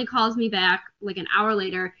finally calls me back like an hour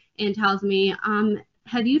later and tells me,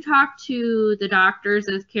 have you talked to the doctors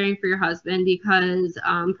that's caring for your husband? Because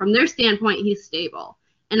from their standpoint, he's stable.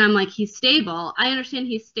 And I'm like, he's stable. I understand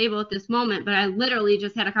he's stable at this moment, but I literally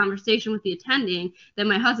just had a conversation with the attending that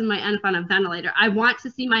my husband might end up on a ventilator. I want to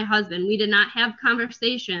see my husband. We did not have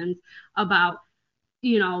conversations about,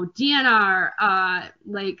 DNR,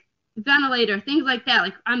 like ventilator, things like that.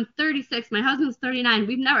 Like, I'm 36, my husband's 39.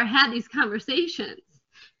 We've never had these conversations.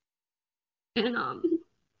 And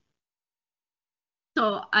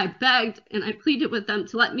so I begged and I pleaded with them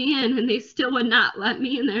to let me in, and they still would not let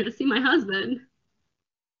me in there to see my husband.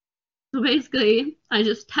 So basically, I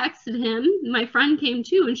just texted him. My friend came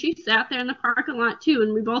too, and she sat there in the parking lot too,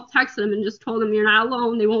 and we both texted him and just told him, you're not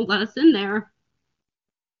alone. They won't let us in there.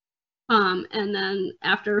 And then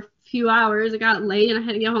after a few hours, it got late and I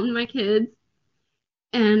had to get home to my kids.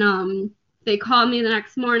 And they called me the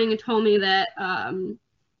next morning and told me that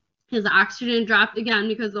his oxygen dropped again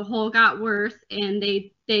because the hole got worse, and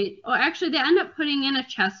they ended up putting in a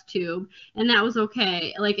chest tube, and that was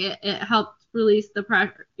okay. Like, it helped release the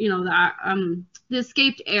pressure, the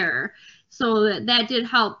escaped air, so that did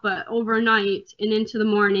help. But overnight and into the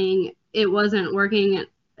morning, it wasn't working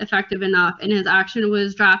effective enough, and his oxygen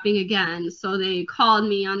was dropping again. So they called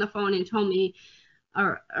me on the phone and told me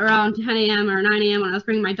around 10 a.m. or 9 a.m. when I was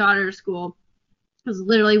bringing my daughter to school. I was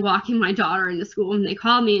literally walking my daughter into school, and they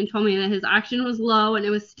called me and told me that his oxygen was low and it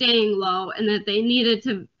was staying low, and that they needed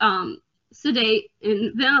to sedate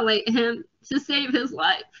and ventilate him to save his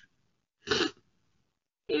life.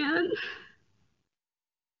 And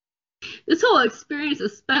this whole experience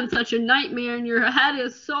has been such a nightmare, and your head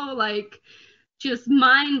is so just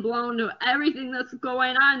mind blown to everything that's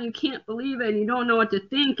going on. You can't believe it, and you don't know what to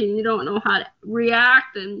think, and you don't know how to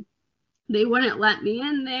react, and they wouldn't let me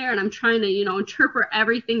in there, and I'm trying to, interpret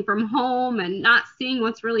everything from home and not seeing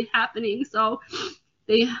what's really happening. So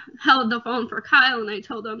they held the phone for Kyle, and I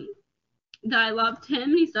told him that I loved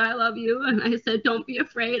him. He said, I love you. And I said, don't be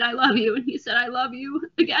afraid. I love you. And he said, I love you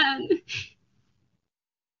again.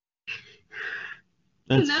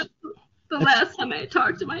 And that's the last time I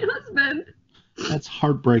talked to my husband. That's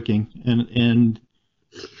heartbreaking and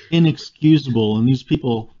inexcusable, and these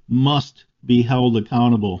people must be held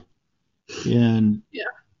accountable. And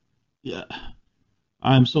yeah,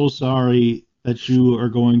 I'm so sorry that you are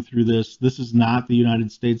going through this. This is not the United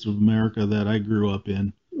States of America that I grew up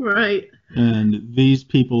in. Right. And these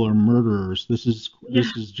people are murderers. This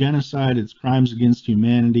is genocide. It's crimes against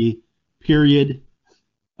humanity, period.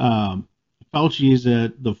 Fauci is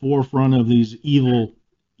at the forefront of these evil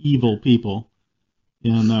people.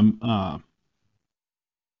 And I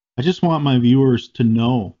just want my viewers to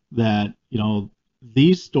know that,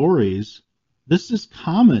 these stories, this is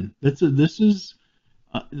common. This is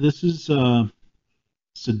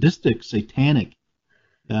sadistic, satanic,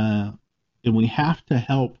 and we have to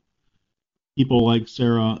help people like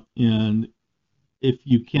Sarah. And if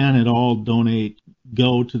you can at all donate,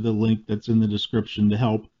 go to the link that's in the description to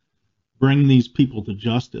help bring these people to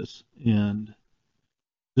justice. And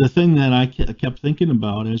the thing that I kept thinking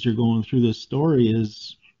about as you're going through this story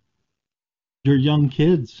is your young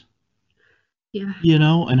kids. Yeah.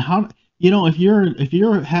 And how, if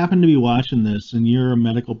you're happen to be watching this and you're a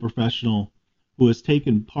medical professional who has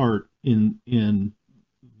taken part in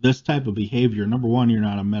this type of behavior, number one, you're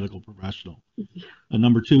not a medical professional. And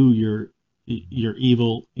number two, you're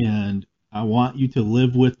evil, and I want you to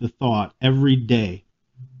live with the thought every day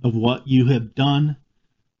of what you have done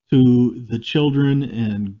to the children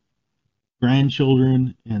and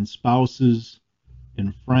grandchildren and spouses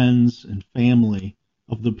and friends and family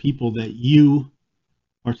of the people that you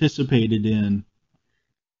participated in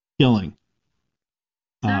killing.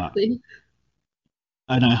 Exactly.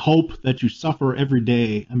 And I hope that you suffer every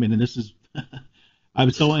day. I mean, and this is,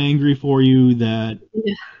 I'm so angry for you that,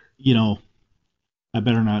 I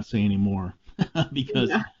better not say any more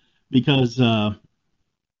because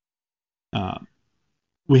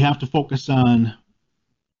we have to focus on,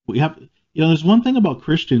 there's one thing about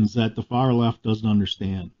Christians that the far left doesn't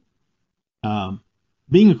understand.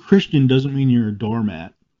 Being a Christian doesn't mean you're a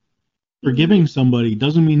doormat. Forgiving somebody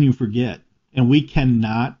doesn't mean you forget. And we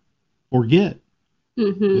cannot forget.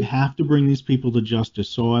 Mm-hmm. We have to bring these people to justice.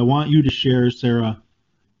 So I want you to share, Sarah,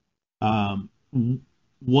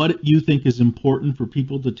 what you think is important for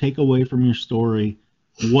people to take away from your story,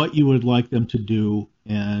 what you would like them to do,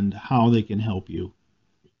 and how they can help you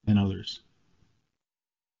and others.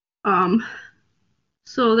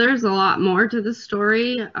 So there's a lot more to the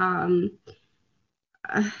story. I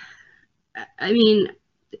mean,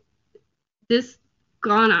 the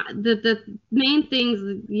main things,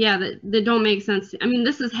 that don't make sense. I mean,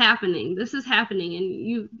 this is happening,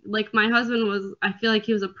 and like, my husband was, I feel like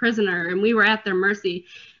he was a prisoner, and we were at their mercy.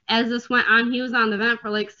 As this went on, he was on the vent for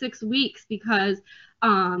like 6 weeks because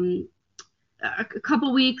a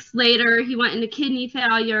couple weeks later he went into kidney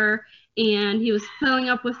failure, and he was filling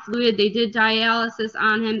up with fluid. They did dialysis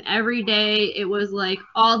on him every day. It was like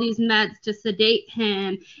all these meds to sedate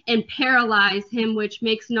him and paralyze him, which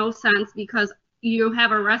makes no sense because you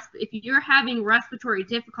have if you're having respiratory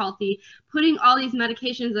difficulty, putting all these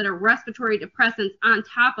medications that are respiratory depressants on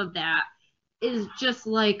top of that is just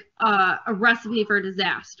like a recipe for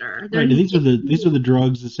disaster. Right. These are the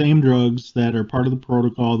drugs, the same drugs that are part of the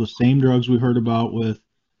protocol, the same drugs we heard about with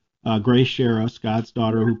Grace Shera, Scott's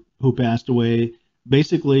daughter, who passed away.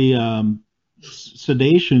 Basically,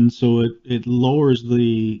 sedation, so it lowers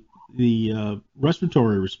the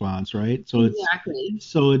respiratory response, right? So exactly.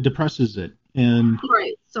 So it depresses it, and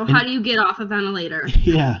right. So how do you get off a ventilator?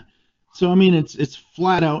 Yeah. So I mean, it's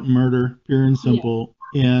flat out murder, pure and simple.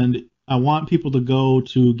 Yeah. And I want people to go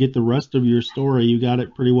to get the rest of your story. You got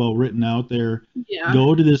it pretty well written out there. Yeah.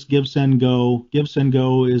 Go to this Give Send Go. Give Send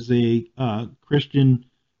Go is a Christian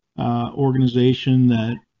organization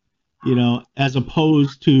that, as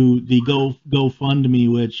opposed to the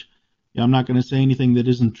GoFundMe, which I'm not going to say anything that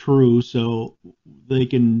isn't true, so they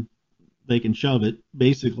can shove it.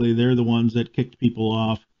 Basically, they're the ones that kicked people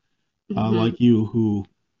off, like you, who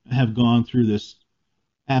have gone through this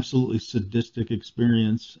absolutely sadistic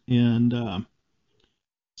experience. And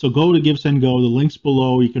so go to Give Send Go. The link's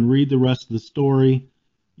below. You can read the rest of the story.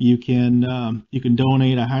 You can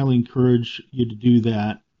donate. I highly encourage you to do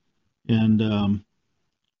that. And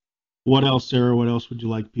what else, Sarah? What else would you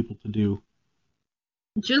like people to do?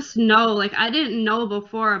 Just know, like, I didn't know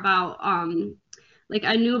before about like,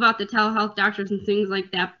 I knew about the telehealth doctors and things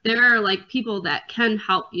like that. There are like people that can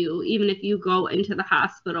help you even if you go into the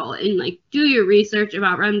hospital, and like, do your research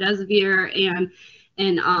about remdesivir, and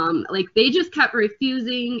like, they just kept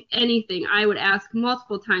refusing anything. I would ask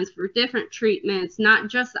multiple times for different treatments, not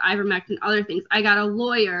just the ivermectin, other things. I got a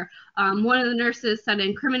lawyer. One of the nurses said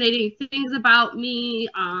incriminating things about me,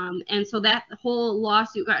 and so that whole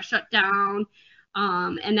lawsuit got shut down.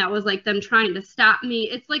 And that was like them trying to stop me.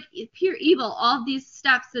 It's like pure evil. All of these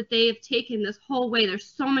steps that they have taken this whole way. There's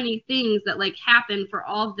so many things that like happen for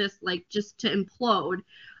all of this, like, just to implode.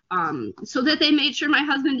 So that they made sure my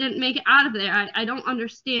husband didn't make it out of there. I don't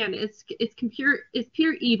understand. It's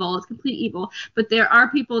pure evil. It's complete evil. But there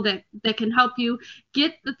are people that can help you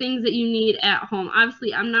get the things that you need at home.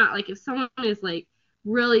 Obviously, I'm not like, if someone is like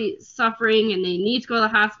really suffering and they need to go to the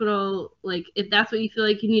hospital, like if that's what you feel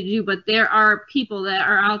like you need to do. But there are people that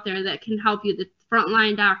are out there that can help you, the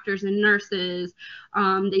frontline doctors and nurses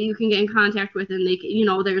that you can get in contact with, and they can, you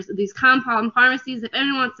know, there's these compound pharmacies. If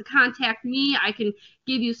anyone wants to contact me, I can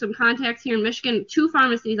give you some contacts here in Michigan. 2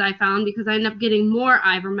 pharmacies I found, because I ended up getting more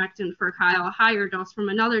ivermectin for Kyle, a higher dose from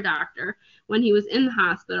another doctor when he was in the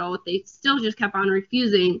hospital. They still just kept on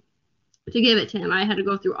refusing to give it to him. I had to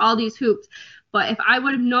go through all these hoops. But if I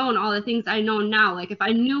would have known all the things I know now, like if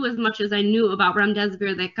I knew as much as I knew about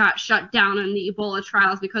remdesivir that got shut down in the Ebola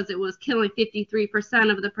trials because it was killing 53%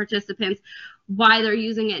 of the participants, why they're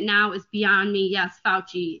using it now is beyond me. Yes,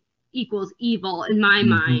 Fauci equals evil in my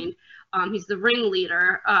mind. He's the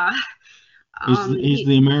ringleader. He's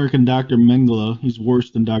the American Dr. Mengele. He's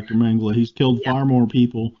worse than Dr. Mengele. He's killed far more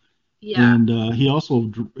people. Yeah. And he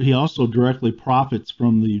also directly profits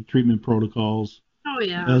from the treatment protocols. Oh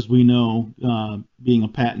yeah. As we know, being a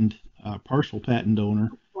partial patent owner.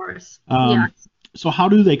 Of course. So how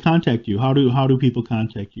do they contact you? How do people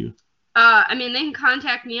contact you? I mean, they can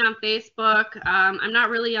contact me on Facebook. I'm not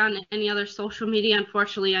really on any other social media.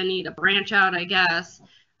 Unfortunately, I need to branch out, I guess,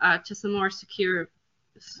 to some more secure,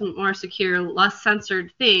 less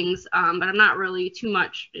censored things. But I'm not really too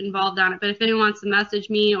much involved on it. But if anyone wants to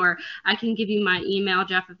message me, or I can give you my email,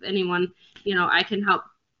 Jeff, if anyone, you know, I can help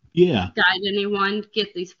guide anyone,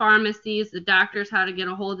 get these pharmacies, the doctors, how to get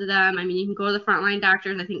a hold of them. I mean, you can go to the frontline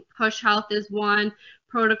doctors. I think Push Health is one,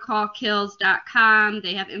 protocolkills.com.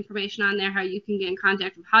 They have information on there how you can get in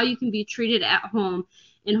contact with how you can be treated at home,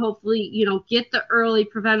 and hopefully, you know, get the early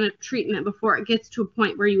preventive treatment before it gets to a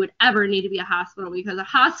point where you would ever need to be a hospital. Because a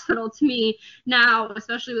hospital, to me now,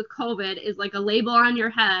 especially with COVID, is like a label on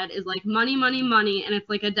your head, is like money, money, money, and it's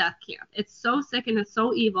like a death camp. It's so sick and it's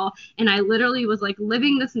so evil, and I literally was like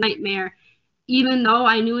living this nightmare. Even though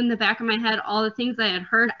I knew in the back of my head all the things I had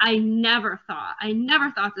heard, I never thought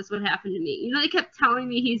this would happen to me. You know, they kept telling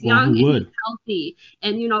me he's young and he's healthy.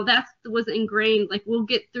 And, you know, that was ingrained, like, we'll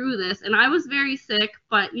get through this. And I was very sick,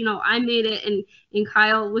 but, you know, I made it. And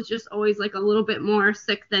Kyle was just always, like, a little bit more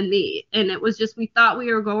sick than me. And it was just, we thought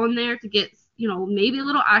we were going there to get, you know, maybe a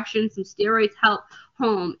little action, some steroids, help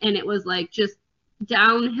home. And it was, like, just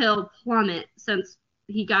downhill plummet since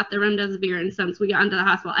he got the remdesivir, and since we got into the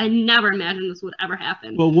hospital. I never imagined this would ever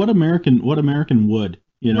happen. Well, what American would,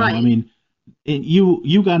 you know? Right. I mean,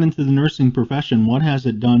 you got into the nursing profession. What has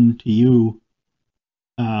it done to you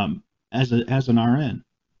as an RN?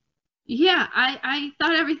 Yeah, I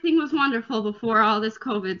thought everything was wonderful before all this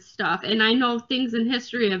COVID stuff, and I know things in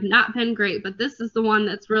history have not been great, but this is the one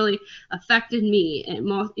that's really affected me, and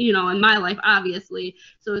most, you know, in my life, obviously.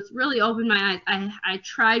 So it's really opened my eyes. I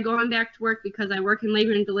tried going back to work because I work in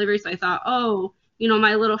labor and delivery, so I thought, oh, you know,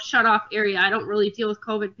 my little shut off area, I don't really deal with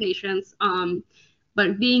COVID patients.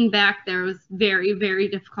 But being back there was very, very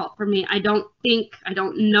difficult for me. I don't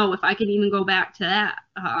know if I can even go back to that.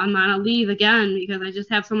 I'm on a leave again because I just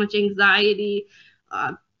have so much anxiety,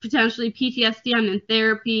 potentially PTSD. I'm in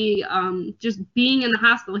therapy, just being in the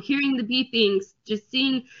hospital, hearing the beepings, just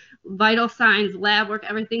seeing vital signs, lab work,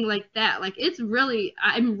 everything like that. Like,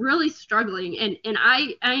 I'm really struggling. And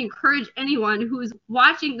I encourage anyone who's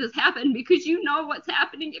watching this happen, because you know what's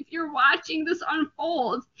happening if you're watching this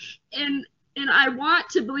unfold. And I want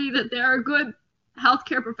to believe that there are good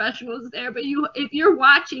healthcare professionals there, but if you're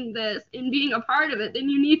watching this and being a part of it, then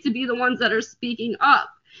you need to be the ones that are speaking up,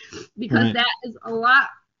 because that is a lot.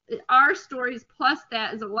 Our stories plus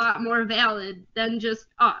that is a lot more valid than just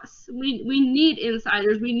us. We need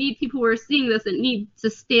insiders. We need people who are seeing this and need to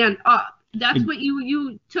stand up. That's what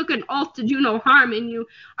you took an oath to do no harm, and you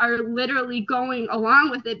are literally going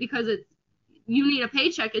along with it because you need a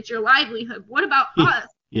paycheck. It's your livelihood. What about us?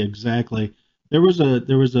 Yeah, exactly. There was a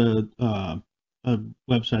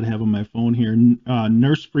website I have on my phone here,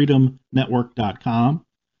 nursefreedomnetwork.com.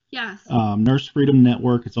 Yes. Nurse Freedom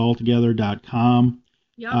Network, it's all together.com.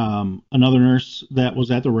 Yep. Another nurse that was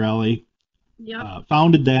at the rally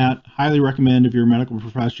founded that. Highly recommend, if you're a medical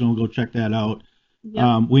professional, go check that out.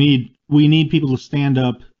 Yep. We need people to stand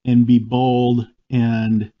up and be bold,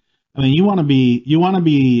 and I mean, you want to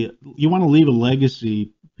leave a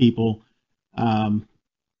legacy, people.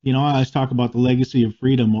 You know, I always talk about the legacy of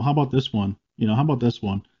freedom. Well, how about this one? You know, how about this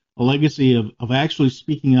one? A legacy of actually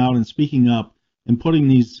speaking out and speaking up and putting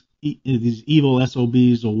these evil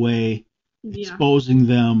SOBs away, exposing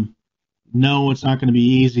them. No, it's not going to be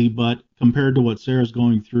easy, but compared to what Sarah's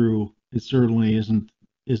going through, it certainly isn't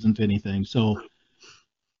anything. So,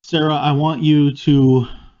 Sarah, I want you to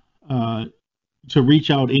reach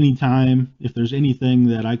out anytime if there's anything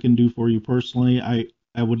that I can do for you personally. I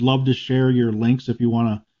would love to share your links if you want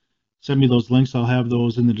to send me those links. I'll have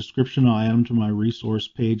those in the description. I'll add them to my resource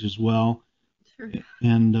page as well. Sure.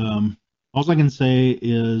 And all I can say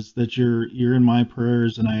is that you're in my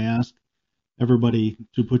prayers, and I ask everybody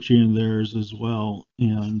to put you in theirs as well.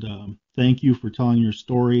 And thank you for telling your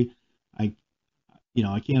story. I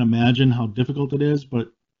can't imagine how difficult it is,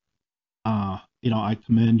 but I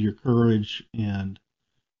commend your courage, and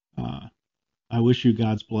I wish you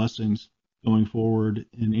God's blessings going forward.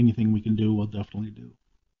 And anything we can do, we'll definitely do.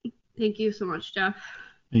 Thank you so much, Jeff.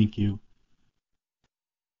 Thank you.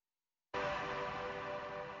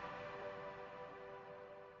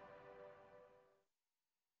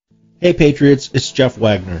 Hey Patriots, it's Jeff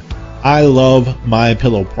Wagner. I love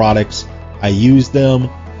MyPillow products. I use them.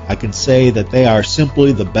 I can say that they are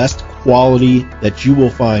simply the best quality that you will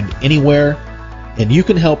find anywhere. And you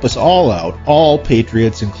can help us all out, all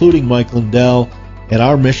Patriots, including Mike Lindell, and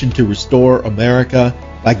our mission to restore America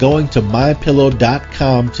by going to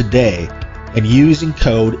MyPillow.com today and using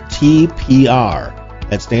code TPR.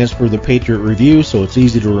 That stands for the Patriot Review, so it's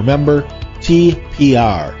easy to remember.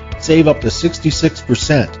 TPR. Save up to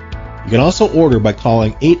 66%. You can also order by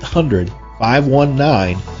calling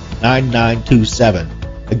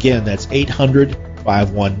 800-519-9927. Again, that's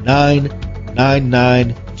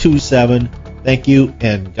 800-519-9927. Thank you,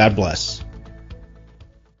 and God bless.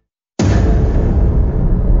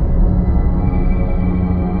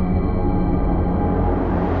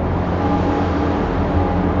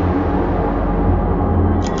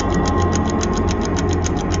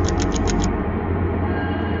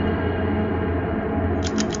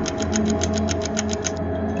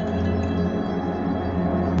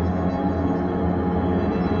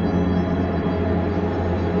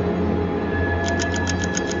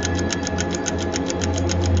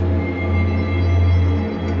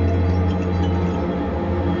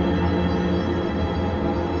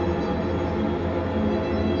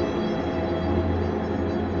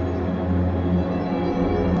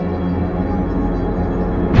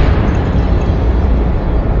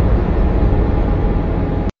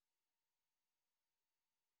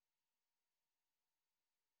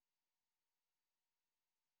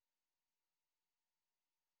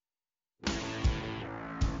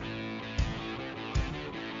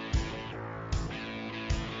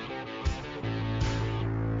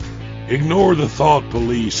 Ignore the thought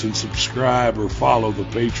police and subscribe or follow the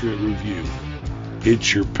Patriot Review.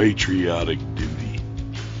 It's your patriotic duty.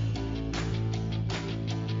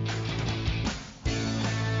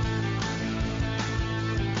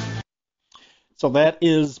 So that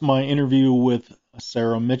is my interview with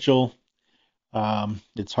Sarah Mitchell.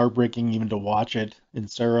 It's heartbreaking even to watch it.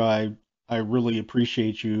 And Sarah, I really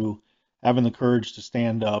appreciate you having the courage to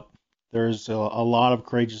stand up. There's a lot of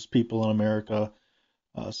courageous people in America.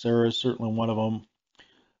 Sarah is certainly one of them.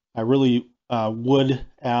 I really would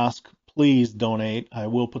ask, please donate. I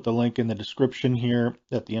will put the link in the description here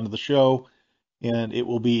at the end of the show, and it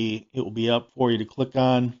will be up for you to click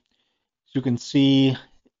on. As you can see,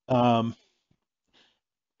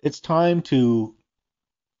 it's time to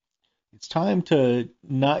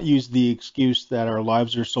not use the excuse that our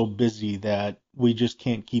lives are so busy that we just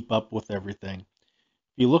can't keep up with everything.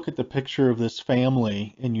 You look at the picture of this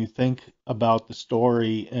family and you think about the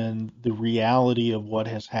story and the reality of what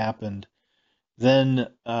has happened, then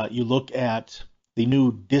you look at the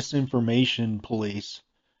new disinformation police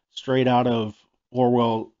straight out of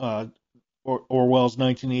Orwell's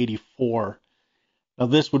 1984. Now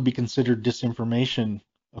this would be considered disinformation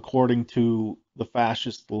according to the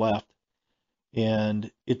fascist left,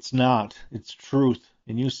 and it's not. It's truth,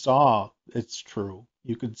 and you saw it's true.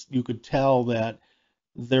 You could tell that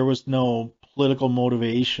there was no political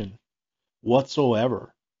motivation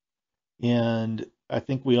whatsoever. And I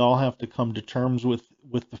think we all have to come to terms with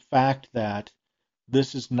the fact that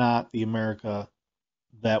this is not the America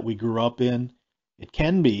that we grew up in. It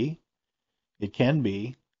can be,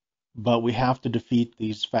 but we have to defeat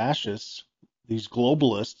these fascists, these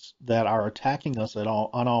globalists that are attacking us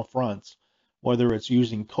on all fronts, whether it's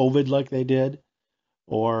using COVID like they did,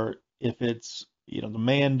 or if it's the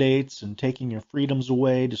mandates and taking your freedoms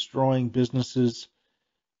away, destroying businesses,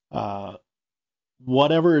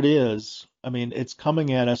 whatever it is. I mean, it's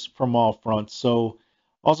coming at us from all fronts. So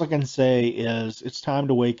all I can say is it's time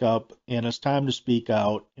to wake up, and it's time to speak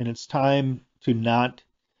out, and it's time to not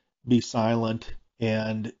be silent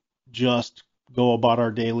and just go about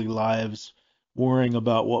our daily lives worrying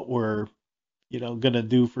about what we're going to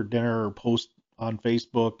do for dinner or post on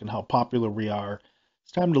Facebook and how popular we are.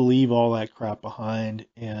 It's time to leave all that crap behind,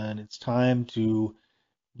 and it's time to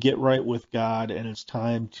get right with God, and it's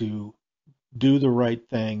time to do the right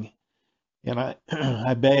thing And I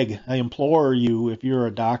implore you, if you're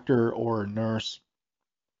a doctor or a nurse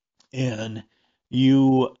and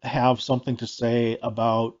you have something to say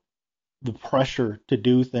about the pressure to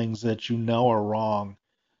do things that you know are wrong,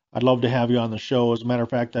 I'd love to have you on the show. As a matter of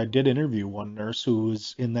fact, I did interview one nurse who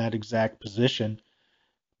was in that exact position,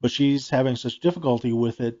 but she's having such difficulty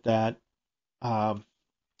with it that um,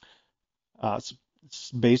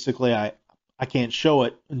 basically I can't show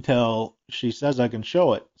it until she says I can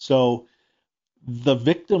show it. So the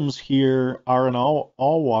victims here are in all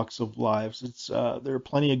walks of lives. There are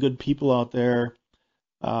plenty of good people out there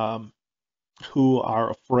um, who are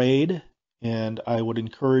afraid, and I would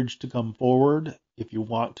encourage to come forward. If you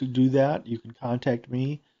want to do that, you can contact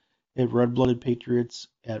me at redbloodedpatriots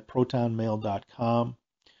at protonmail.com,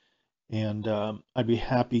 and I'd be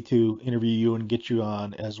happy to interview you and get you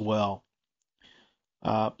on as well.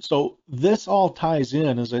 So this all ties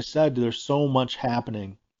in. As I said, there's so much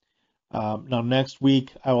happening. Now next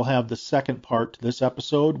week I will have the second part to this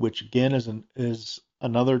episode, which again is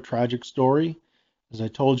another tragic story. As I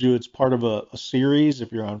told you, it's part of a series.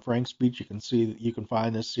 If you're on Frank's Beach, you can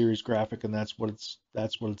find this series graphic, and that's what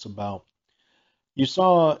it's about. You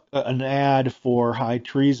saw an ad for High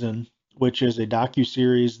Treason, which is a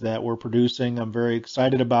docu-series that we're producing. I'm very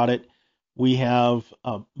excited about it. We have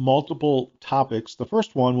multiple topics. The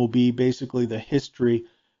first one will be basically the history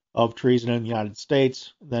of treason in the United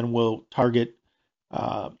States. Then we'll target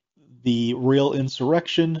the real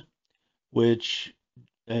insurrection, which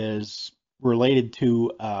is related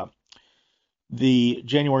to the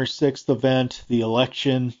January 6th event, the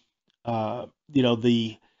election,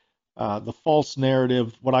 the false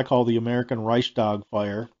narrative, what I call the American Reichstag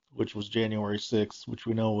fire, which was January 6th, which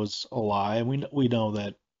we know was a lie, and we know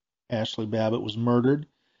that Ashley Babbitt was murdered.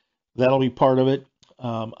 That'll be part of it.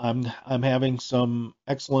 I'm having some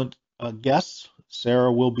excellent guests.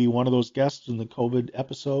 Sarah will be one of those guests in the COVID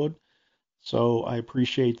episode, so I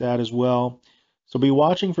appreciate that as well. So be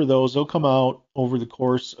watching for those. They'll come out over the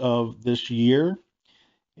course of this year,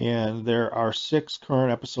 and there are 6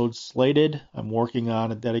 current episodes slated. I'm working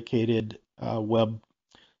on a dedicated web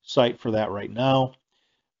site for that right now.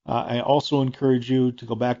 I also encourage you to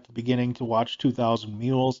go back to the beginning to watch 2000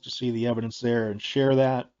 Mules to see the evidence there and share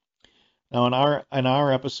that. Now, in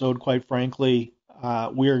our episode, quite frankly,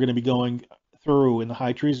 we are going to be going through in the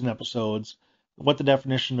high treason episodes what the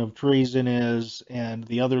definition of treason is and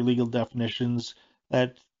the other legal definitions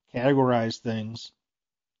that categorize things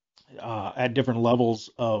at different levels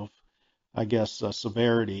of, I guess,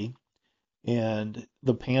 severity. And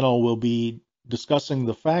the panel will be discussing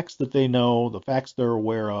the facts that they know, the facts they're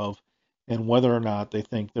aware of, and whether or not they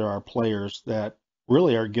think there are players that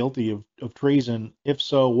really are guilty of treason. If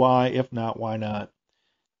so, why? If not, why not?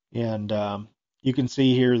 And you can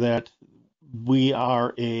see here that we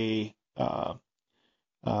are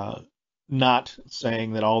not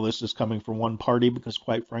saying that all this is coming from one party, because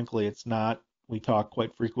quite frankly, it's not. We talk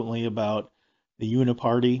quite frequently about the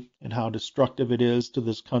uniparty and how destructive it is to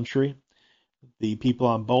this country. The people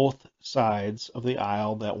on both sides of the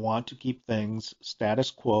aisle that want to keep things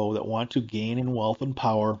status quo, that want to gain in wealth and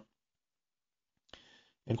power.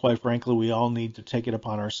 And quite frankly, we all need to take it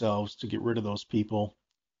upon ourselves to get rid of those people,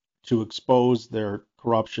 to expose their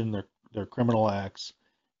corruption, their criminal acts,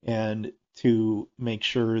 and to make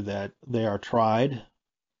sure that they are tried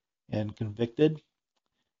and convicted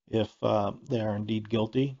if they are indeed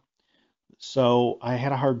guilty. So I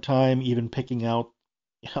had a hard time even picking out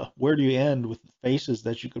where do you end with the faces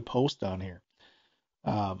that you could post on here.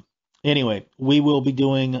 Anyway, we will be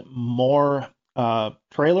doing more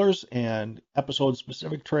trailers and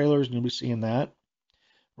episode-specific trailers, and you'll be seeing that.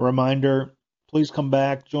 A reminder, please come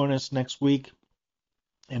back, join us next week,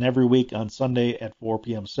 and every week on Sunday at 4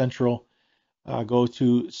 p.m. Central. Go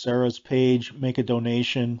to Sarah's page, make a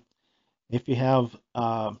donation. If you have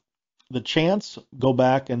the chance, go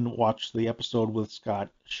back and watch the episode with Scott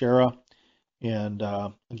Shera. And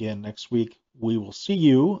again, next week we will see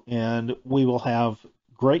you, and we will have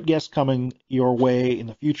great guests coming your way in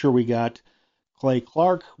the future. We got Clay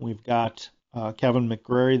Clark. We've got Kevin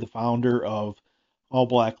McGrary, the founder of All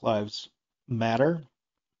Black Lives Matter,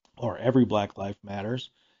 or Every Black Life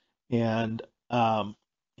Matters. And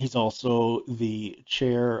he's also the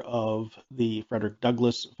chair of the Frederick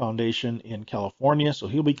Douglass Foundation in California, so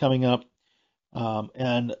he'll be coming up.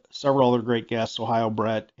 And several other great guests, Ohio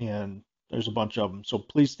Brett, and there's a bunch of them. So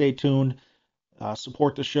please stay tuned.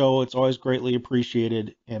 Support the show. It's always greatly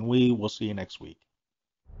appreciated, and we will see you next week.